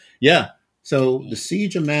wonderful. Yeah. So the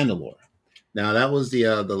Siege of Mandalore. Now that was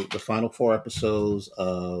the final 4 episodes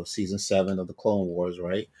of season 7 of the Clone Wars,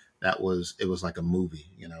 right? It was like a movie.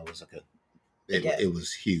 It was like it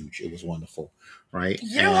was huge. It was wonderful, right?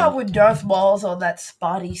 You know how when Darth Maul's on that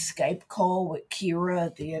spotty Skype call with Kira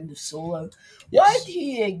at the end of Solo, why did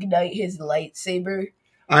he ignite his lightsaber?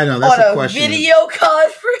 I know, that's a question. Video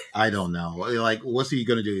conference? I don't know. Like, what's he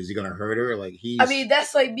gonna do? Is he gonna hurt her? Like I mean,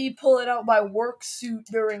 that's like me pulling out my work suit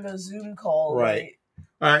during a Zoom call. Right.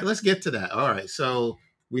 All right, let's get to that. All right, so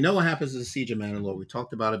we know what happens in the Siege of Mandalore. We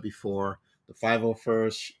talked about it before. The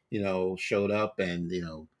 501st, showed up and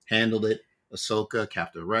handled it. Ahsoka,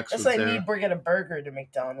 Captain Rex was there. That's like me bringing a burger to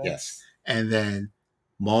McDonald's. Yes. And then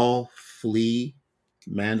Maul flee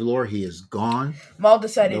Mandalore. He is gone. Maul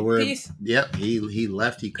decided, peace. Yep, he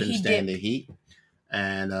left. He couldn't stand the heat.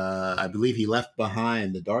 And I believe he left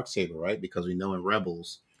behind the Darksaber, right? Because we know in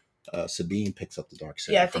Rebels, Sabine picks up the Darksaber.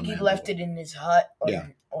 Yeah, I think he left it in his hut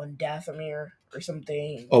on Dathomir or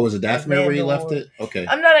something. Oh, was it Dathomir where he left it? Okay.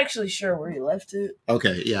 I'm not actually sure where he left it.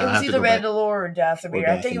 Okay, yeah. It was either Mandalore or Dathomir.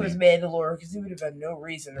 I think it was Mandalore because he would have had no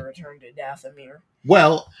reason to return to Dathomir.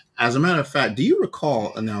 Well, as a matter of fact, do you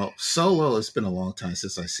recall, now Solo, it's been a long time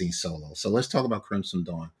since I've seen Solo. So let's talk about Crimson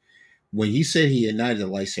Dawn. When he said he ignited a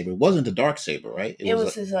lightsaber, it wasn't the Darksaber, right? It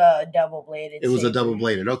was his double-bladed It was a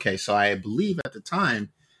double-bladed. Okay, so I believe at the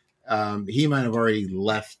time, he might have already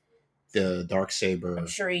left the Darksaber. I'm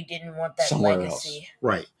sure he didn't want that somewhere legacy. Else.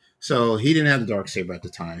 Right. So he didn't have the Darksaber at the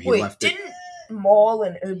time. He left didn't Maul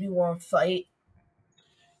and Obi-Wan fight?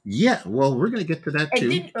 Yeah, well, we're going to get to that too.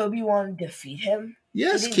 And didn't Obi-Wan defeat him?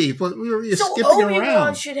 Yes, Keith, but we were skipping Obi-Wan around.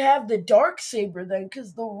 Obi-Wan should have the Darksaber then,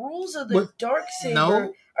 because the rules of the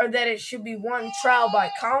Darksaber are that it should be won trial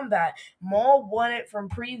by combat. Maul won it from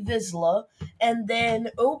Pre Vizsla, and then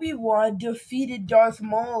Obi-Wan defeated Darth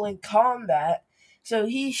Maul in combat, so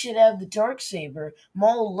he should have the Darksaber.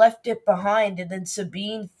 Maul left it behind, and then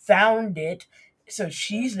Sabine found it, so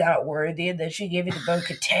she's not worthy, and then she gave it to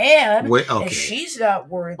Bo-Katan, and she's not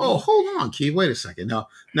worthy. Oh, hold on, Keith. Wait a second. Now,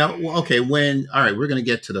 okay, all right, we're going to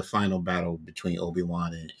get to the final battle between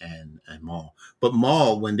Obi-Wan and Maul. But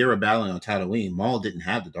Maul, when they were battling on Tatooine, Maul didn't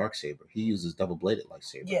have the Darksaber. He used his double-bladed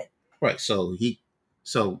lightsaber. Yeah. Right, so he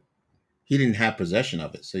didn't have possession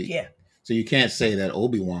of it. So you can't say that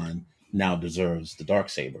Obi-Wan now deserves the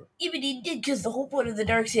Darksaber. Even he did, because the whole point of the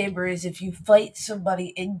Darksaber is if you fight somebody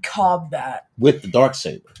in combat with the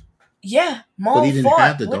Darksaber. Yeah, Maul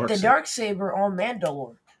fought with the Darksaber on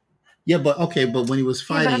Mandalore. Yeah, but when he was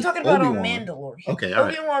fighting, but I'm talking about on Mandalore. Okay, all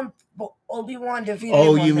right. Obi-Wan defeated him.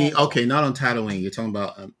 Oh, you mean not on Tatooine? You're talking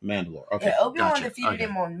about Mandalore. Okay, yeah, Obi-Wan defeated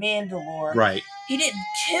him on Mandalore. Right. He didn't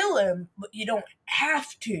kill him, but you don't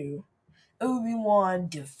have to. Obi-Wan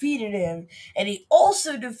defeated him, and he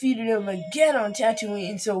also defeated him again on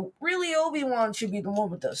Tatooine. So really, Obi-Wan should be the one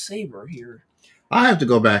with the saber here. I have to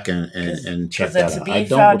go back and check that out. I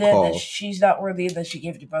don't recall. That she's not worthy, that she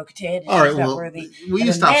gave it to Bo-Katan. All right, well, will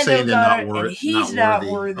you stop saying they're not worthy? And he's not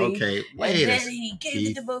worthy. Okay, wait. And then he gave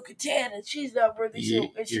it to Bo-Katan, and she's not worthy.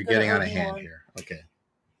 You're getting out of hand here. Okay,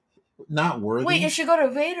 not worthy. Wait, it should go to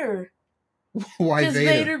Vader. Why Vader? Because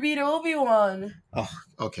Vader beat Obi-Wan. Oh,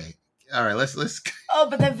 okay. All right, let's. Oh,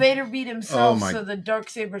 but then Vader beat himself, so the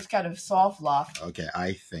Darksaber's kind of soft locked. Okay,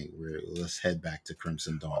 I think let's head back to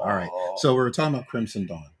Crimson Dawn. All right, so we were talking about Crimson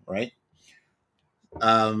Dawn, right?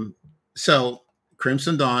 So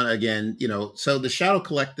Crimson Dawn again, so the Shadow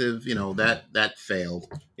Collective, that failed.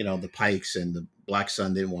 The Pikes and the Black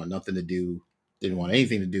Sun didn't want anything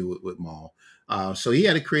to do with Maul. So he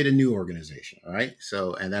had to create a new organization, all right?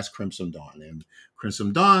 So, and that's Crimson Dawn. And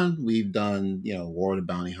Crimson Dawn, we've done, War of the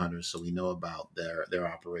Bounty Hunters, so we know about their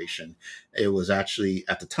operation. It was actually,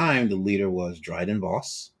 at the time, the leader was Dryden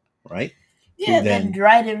Voss, right? Yeah, then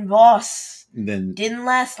Dryden Voss then didn't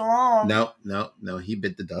last long. No, he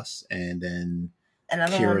bit the dust, and then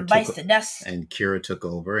another one bites the dust. And Kira took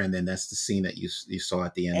over, and then that's the scene that you saw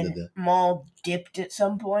at the end of the Maul dipped at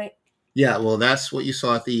some point. Yeah, well, that's what you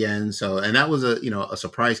saw at the end. So, and that was a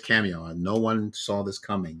surprise cameo, and no one saw this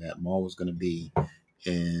coming, that Maul was going to be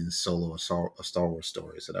in Solo, a Star Wars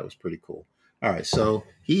story. So that was pretty cool. All right, so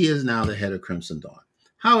he is now the head of Crimson Dawn.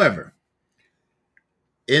 However,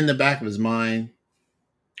 in the back of his mind,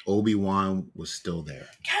 Obi-Wan was still there.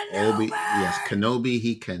 Kenobi.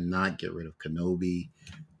 He cannot get rid of Kenobi.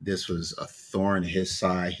 This was a thorn in his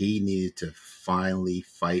side. He needed to finally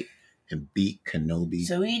fight and beat Kenobi.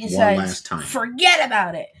 So he decides, one last time, forget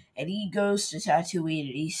about it, and he goes to Tatooine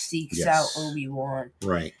and he seeks out Obi-Wan.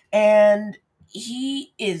 Right, and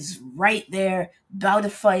he is right there, about to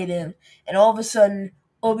fight him, and all of a sudden,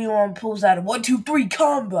 Obi-Wan pulls out a 1-2-3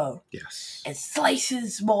 combo. Yes. And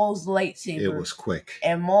slices Maul's lightsaber. It was quick.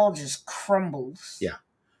 And Maul just crumbles. Yeah.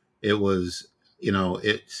 It was,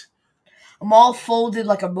 it's... Maul folded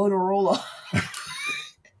like a Motorola.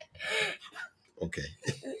 Okay.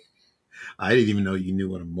 I didn't even know you knew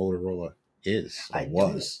what a Motorola is. Or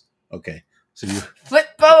was. Okay. So you... Flip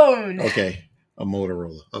phone. Okay. A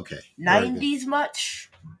Motorola. Okay. 90s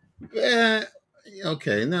much? Yeah.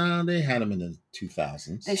 Okay. No, they had them in the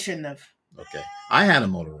 2000s. They shouldn't have. Okay. I had a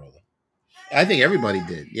Motorola. I think everybody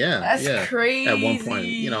did. Yeah. That's crazy. At one point,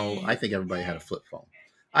 I think everybody had a flip phone.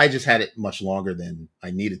 I just had it much longer than I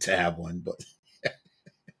needed to have one, but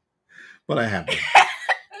I have one.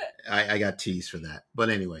 I got teased for that. But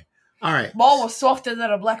anyway. All right. Maul was softer than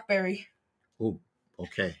a BlackBerry. Oh,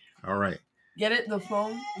 okay. All right. Get it? The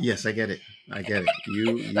phone? Yes, I get it.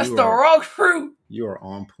 You That's the wrong fruit. You are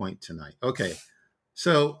on point tonight. Okay.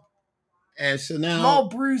 So now Maul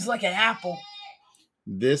bruised like an apple.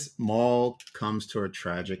 This Maul comes to a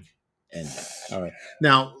tragic ending. All right.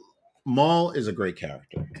 Now, Maul is a great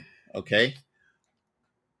character. Okay.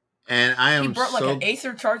 And I am he brought like an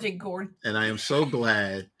Acer charging cord. And I am so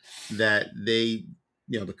glad that they,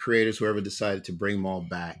 the creators, whoever decided to bring Maul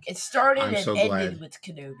back. It started and ended with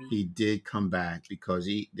Kenobi. He did come back because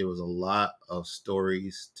there was a lot of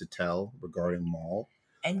stories to tell regarding Maul.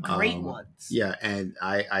 And great ones. Yeah, and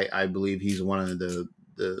I believe he's one of the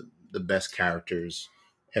best characters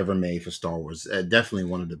ever made for Star Wars. Definitely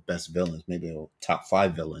one of the best villains, maybe a top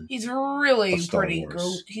 5 villain. He's really pretty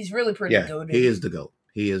good. He's really pretty good. He is the GOAT.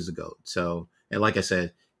 He is the GOAT. So, and like I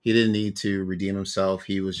said, he didn't need to redeem himself.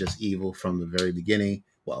 He was just evil from the very beginning.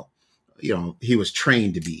 Well, he was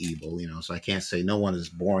trained to be evil, so I can't say no one is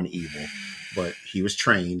born evil, but he was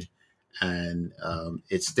trained, and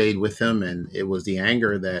it stayed with him, and it was the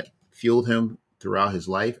anger that fueled him throughout his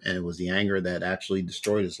life, and it was the anger that actually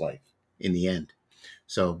destroyed his life in the end.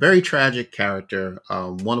 So very tragic character,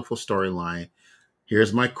 wonderful storyline.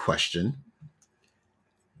 Here's my question.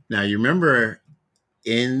 Now, you remember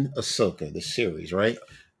in Ahsoka, the series, right?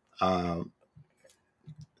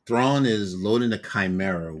 Thrawn is loading a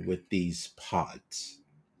Chimera with these pods.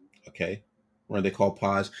 Okay? What are they called?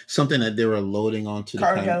 Pods? Something that they were loading onto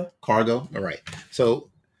the cargo. All right. So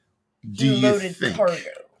do you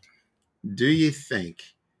think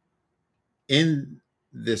in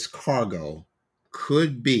this cargo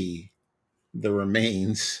could be the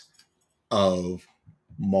remains of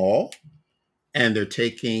Maul, and they're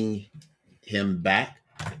taking him back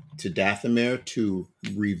to Dathomir to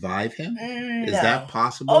revive him? Is that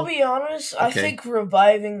possible? I'll be honest. Okay. I think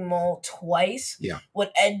reviving Maul twice would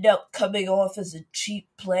end up coming off as a cheap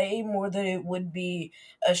play more than it would be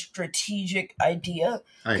a strategic idea.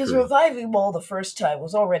 Because reviving Maul the first time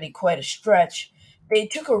was already quite a stretch. They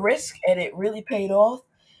took a risk and it really paid off.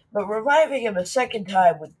 But reviving him a second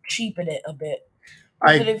time would cheapen it a bit.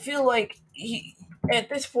 But I feel like at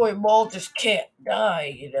this point, Maul just can't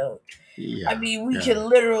die, Yeah, I mean, we can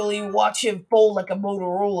literally watch him fold like a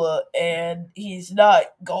Motorola, and he's not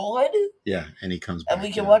gone. Yeah, and he comes back. And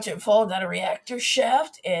we can watch him fall down a reactor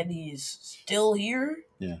shaft, and he's still here.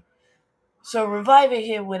 Yeah. So reviving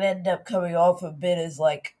him would end up coming off a bit as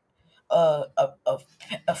like a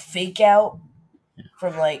fake out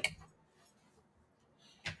from like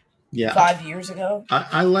 5 years ago.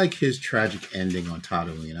 I like his tragic ending on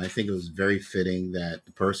Tatooine. I think it was very fitting that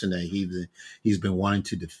the person that he's been wanting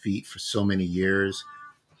to defeat for so many years,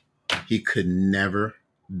 he could never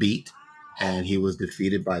beat, and he was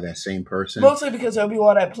defeated by that same person. Mostly because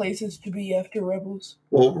Obi-Wan had places to be after Rebels.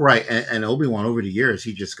 Well, right, and Obi-Wan over the years,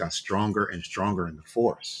 he just got stronger and stronger in the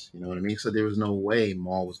Force. You know what I mean? So there was no way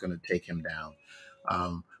Maul was going to take him down.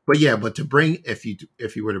 But to bring if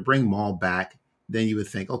you were to bring Maul back, then you would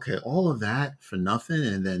think, okay, all of that for nothing,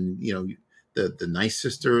 and then the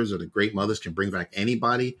Nightsisters or the Great Mothers can bring back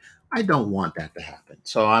anybody. I don't want that to happen.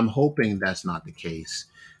 So I'm hoping that's not the case.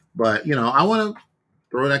 But I want to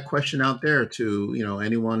throw that question out there to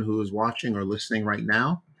anyone who is watching or listening right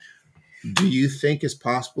now. Do you think it's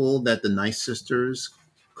possible that the Nightsisters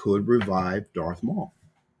could revive Darth Maul?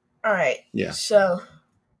 All right. Yeah. So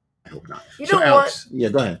I hope not. So Alex, yeah,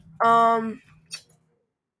 go ahead.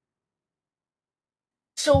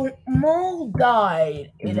 So Maul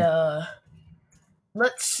died in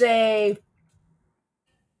let's say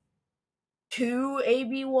 2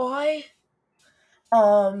 ABY.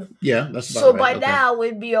 Yeah, that's about so right. by now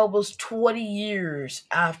it'd be almost 20 years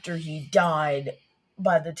after he died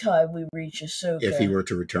by the time we reach Ahsoka. If he were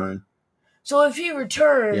to return. So if he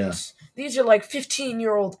returns, these are like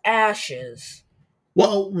 15-year-old ashes.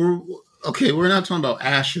 Well, we're not talking about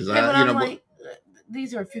ashes.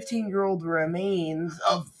 These are 15-year-old remains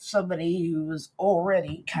of somebody who was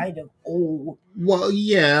already kind of old. Well,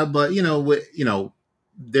 yeah, but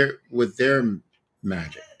with their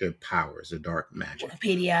magic, their powers, their dark magic.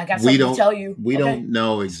 Wikipedia, I got something to tell you. We don't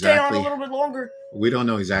know exactly. Stay on a little bit longer. We don't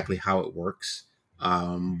know exactly how it works,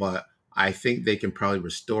 but I think they can probably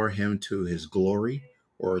restore him to his glory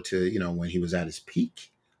or to when he was at his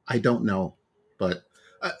peak. I don't know, but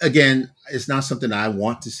again, it's not something I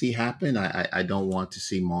want to see happen. I don't want to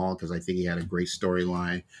see Maul because I think he had a great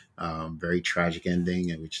storyline, very tragic ending,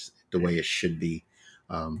 which is the way it should be.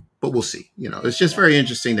 But we'll see. It's just very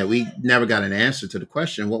interesting that we never got an answer to the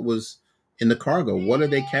question: what was in the cargo? What are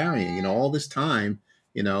they carrying? All this time,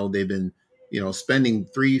 they've been, spending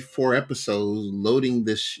 3-4 episodes loading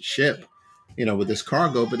this ship, with this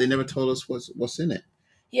cargo, but they never told us what's in it.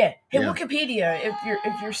 Yeah. Hey, Wikipedia,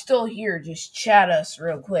 if you're still here, just chat us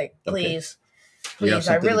real quick, please. Okay. Please,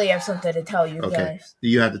 I really have something to tell you guys. Do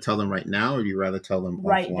you have to tell them right now, or do you rather tell them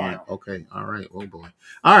right offline? Now. Okay. All right. Oh boy.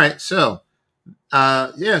 All right. So,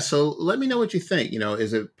 so let me know what you think.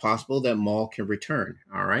 Is it possible that Maul can return?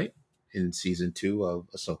 All right, in season 2 of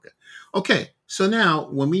Ahsoka. Okay. So now,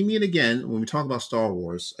 when we meet again, when we talk about Star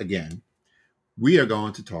Wars again, we are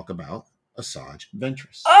going to talk about Asajj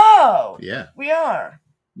Ventress. Oh, yeah, we are.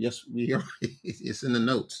 Yes, we are. It's in the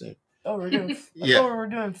notes. Oh, we're doing. We're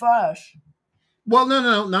doing Flash. Well,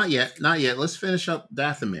 no, not yet. Let's finish up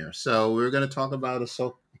Dathomir. So we're going to talk about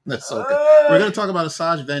Ahsoka. We're going to talk about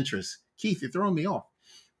Asajj Ventress. Keith, you're throwing me off.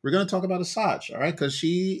 We're going to talk about Asajj, all right? Because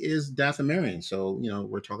she is Dathomirian. So,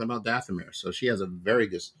 we're talking about Dathomir. So she has a very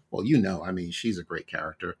good, she's a great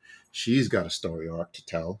character. She's got a story arc to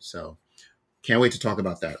tell. So can't wait to talk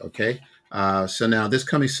about that, okay? So now this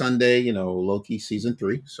coming Sunday, Loki season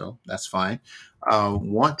 3. So that's fine.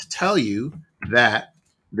 Want to tell you that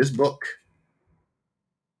this book,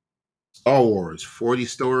 Star Wars, 40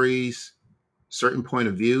 stories, certain point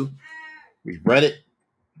of view. We've read it.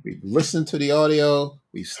 We've listened to the audio.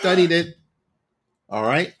 We've studied it. All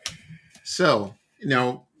right. So,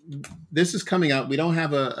 this is coming out. We don't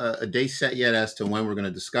have a date set yet as to when we're going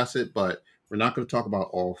to discuss it, but we're not going to talk about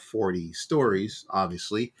all 40 stories,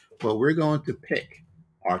 obviously. But we're going to pick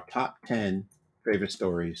our top 10 favorite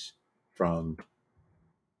stories from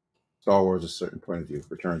Star Wars, a certain point of view,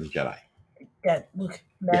 Return of the Jedi. Dad, look,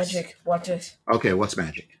 magic. Yes. Watch this. Okay, what's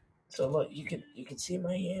magic? So look, you can see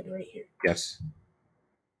my hand right here. Yes.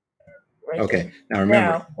 Right okay. There. Now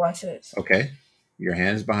remember. Now watch this. Okay. Your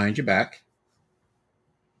hand is behind your back.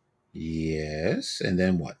 Yes. And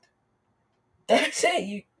then what? That's it.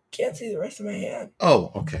 You can't see the rest of my hand.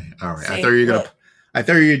 Oh, okay. All right. See, I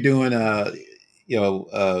thought you were doing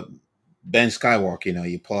Ben Skywalker.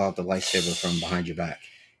 You pull out the lightsaber from behind your back.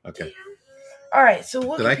 Okay. All right, so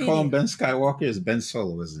Wikipedia. Did I call him Ben Skywalker? It's Ben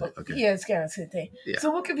Solo, isn't it? Okay. Yeah, it's kind of the same thing. Yeah.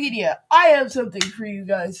 So Wikipedia, I have something for you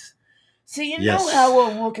guys. So know how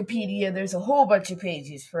on Wikipedia there's a whole bunch of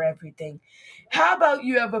pages for everything. How about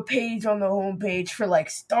you have a page on the homepage for like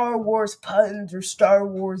Star Wars puns or Star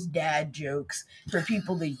Wars dad jokes for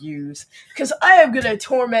people to use? Because I am going to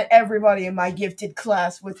torment everybody in my gifted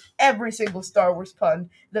class with every single Star Wars pun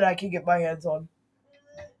that I can get my hands on.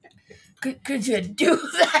 Could you do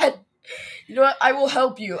that? You know what? I will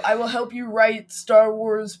help you. I will help you write Star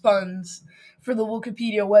Wars puns for the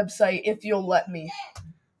Wikipedia website if you'll let me.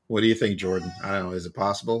 What do you think, Jordan? I don't know. Is it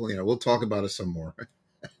possible? We'll talk about it some more.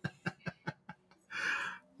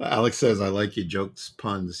 Alex says, I like your jokes,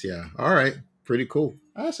 puns. Yeah. All right. Pretty cool.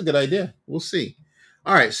 That's a good idea. We'll see.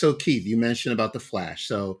 All right. So, Keith, you mentioned about the Flash.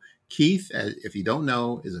 So, Keith, if you don't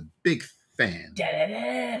know, is a big fan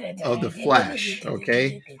of the Flash.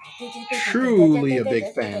 Okay. Truly a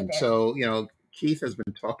big fan. So, Keith has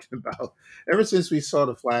been talking about, ever since we saw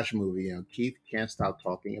the Flash movie, Keith can't stop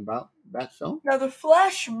talking about that film. Now, the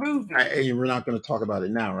Flash movie. We're not going to talk about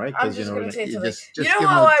it now, right? I'm just going to say something. Just you know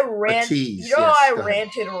how I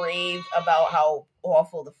ranted and raved about how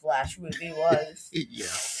awful the Flash movie was? Yeah.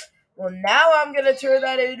 Well, now I'm going to turn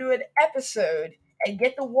that into an episode and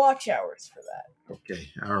get the watch hours for that. Okay,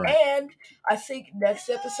 all right. And I think next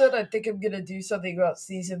episode, I'm going to do something about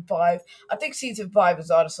Season 5. I think Season 5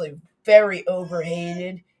 is honestly very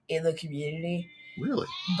overhated in the community. Really?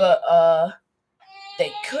 But,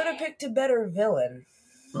 they could have picked a better villain.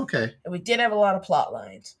 Okay. And we did have a lot of plot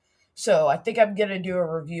lines. So I think I'm going to do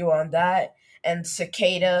a review on that. And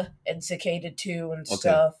Cicada and Cicada 2 and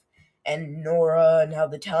stuff. And Nora and how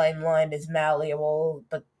the timeline is malleable,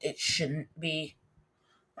 but it shouldn't be.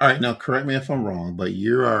 All right. Now, correct me if I'm wrong, but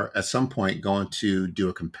you are at some point going to do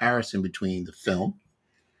a comparison between the film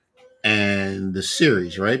and the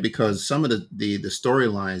series, right? Because some of the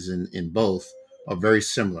storylines in both are very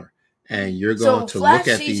similar. And you're going to Flash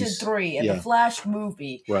look at Season 3 and the Flash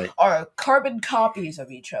movie are carbon copies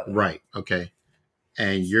of each other. Right. Okay.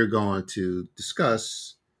 And you're going to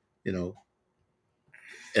discuss,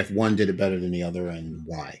 if one did it better than the other and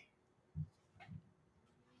why.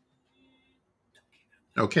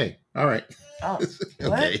 Okay. All right. Oh,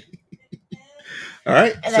 okay. All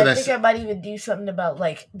right. And I think I might even do something about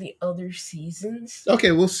the other seasons.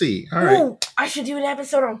 Okay, we'll see. All right. Ooh, I should do an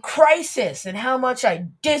episode on Crisis and how much I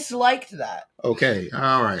disliked that. Okay.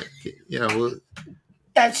 All right.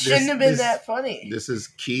 That shouldn't have been that funny. This is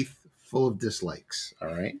Keith full of dislikes. All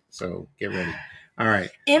right. So get ready. All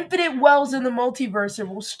right. Infinite wells in the multiverse,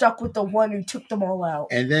 and we're stuck with the one who took them all out.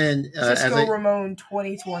 And then Cisco Ramon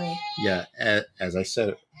 2020. Yeah, as I said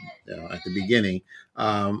at the beginning,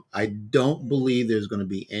 I don't believe there's going to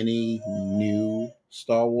be any new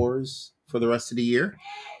Star Wars for the rest of the year.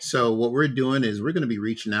 So what we're doing is we're going to be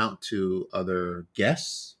reaching out to other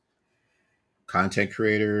guests, content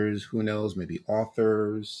creators, who knows, maybe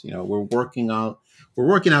authors. We're working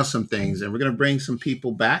out some things, and we're going to bring some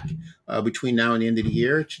people back between now and the end of the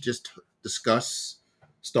year to just discuss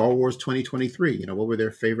Star Wars 2023. What were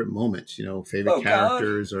their favorite moments? Favorite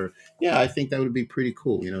characters, or I think that would be pretty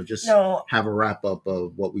cool. Have a wrap up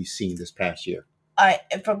of what we've seen this past year.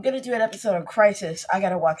 If I'm going to do an episode on Crisis, I got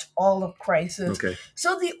to watch all of Crisis. Okay.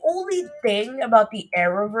 So the only thing about the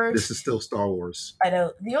Arrowverse... This is still Star Wars. I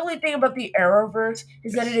know. The only thing about the Arrowverse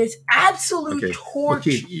is that it is absolute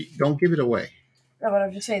torture. Okay, don't give it away. No, but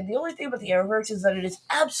I'm just saying, the only thing about the Arrowverse is that it is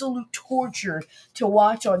absolute torture to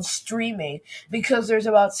watch on streaming, because there's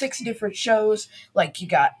about 6 different shows. You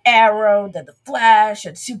got Arrow, then The Flash,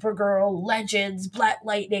 and Supergirl, Legends, Black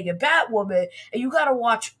Lightning, and Batwoman, and you gotta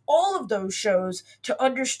watch all of those shows to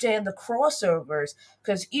understand the crossovers,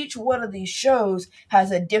 because each one of these shows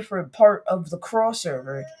has a different part of the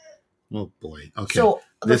crossover. Oh boy. Okay. So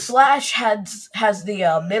The Flash has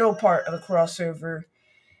the middle part of the crossover.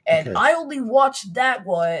 And I only watched that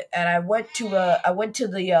one, and I went to the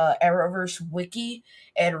Arrowverse wiki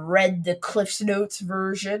and read the Cliff's Notes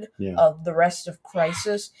version of the rest of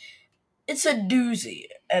Crisis. It's a doozy,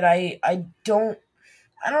 and I don't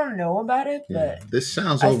know about it, but this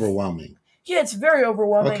sounds overwhelming. Yeah, it's very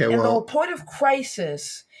overwhelming. Okay, and the whole point of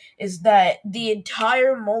Crisis is that the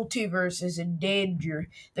entire multiverse is in danger.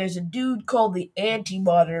 There's a dude called the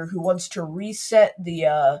Anti-Monitor who wants to reset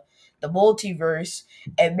the multiverse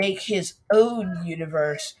and make his own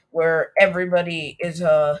universe where everybody is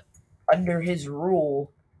under his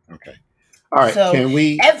rule. Okay. All right. So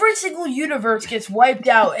every single universe gets wiped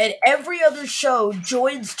out, and every other show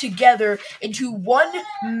joins together into one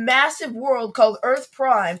massive world called Earth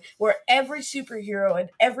Prime, where every superhero and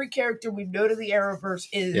every character we know to the Arrowverse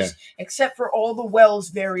is, except for all the Wells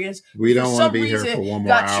variants. We don't want to be here for one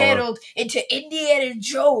more hour. Got channeled into Indiana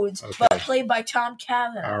Jones, but played by Tom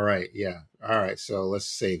Cavanaugh. All right. Yeah. All right. So let's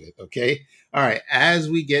save it. Okay. All right. As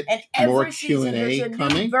we get more Q&A there's a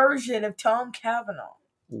coming, new version of Tom Cavanaugh.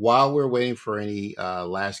 While we're waiting for any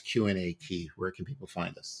last Q&A, Keith, where can people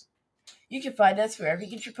find us? You can find us wherever you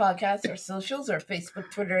get your podcasts, our socials, our Facebook,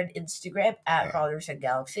 Twitter, and Instagram at Fathers and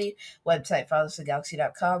Galaxy, website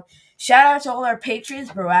fathersandgalaxy.com. Shout out to all our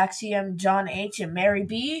patrons, Broaxium, John H., and Mary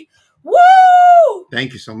B. Woo!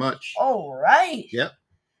 Thank you so much. All right. Yep.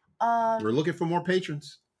 We're looking for more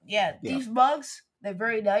patrons. Yeah, these mugs, They're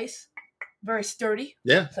very nice, very sturdy.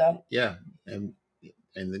 Yeah. So yeah, and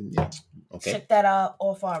then okay. Check that out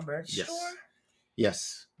off our merch Yes. store.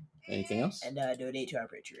 Yes. Anything else? And donate to our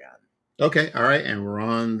Patreon. Okay. All right. And we're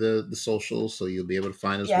on the socials, so you'll be able to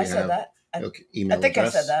find us. Yeah, I said that. Okay. Email I think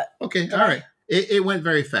address. I said that. Okay. All right. It went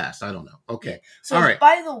very fast. I don't know. Okay. Yeah. So, all right.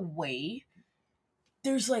 By the way,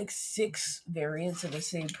 there's like 6 variants of the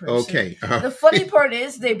same person. Okay. The funny part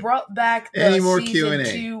is they brought back the Any more season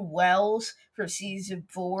Q&A? 2 Wells for season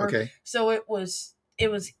 4. Okay. So it was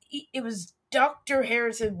Dr.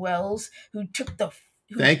 Harrison Wells who took the.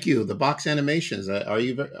 Thank you. The box animations.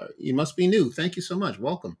 You must be new. Thank you so much.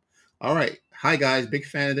 Welcome. All right. Hi guys. Big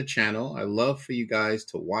fan of the channel. I love for you guys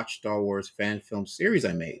to watch Star Wars fan film series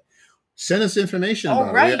I made. Send us information about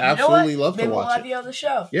it. Right. We absolutely love to Maybe watch we'll have you on the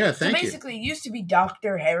show. Yeah, thank you. So basically, it used to be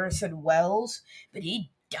Dr. Harrison Wells, but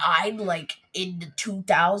he died like in the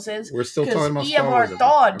 2000s. We're still talking about Star Wars.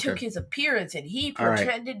 Thawne took his appearance, and he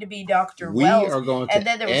pretended to be Dr. Wells. We are going to and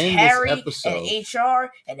then there was Harry and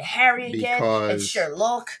HR and Harry again and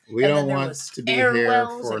Sherlock. We don't want to be here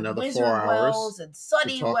for another 4 hours. Wells and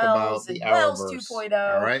Sonny Wells and Wells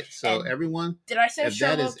 2.0. All right. So everyone, did I say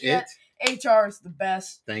Sherlock yet? HR is the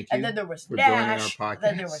best. Thank you. And then there was for Nash. joining our podcast. And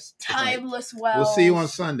then there was Timeless Wells. We'll see you on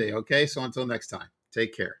Sunday, okay? So until next time,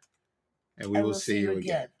 take care. And we will see you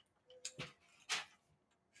again.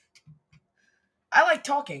 I like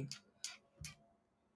talking.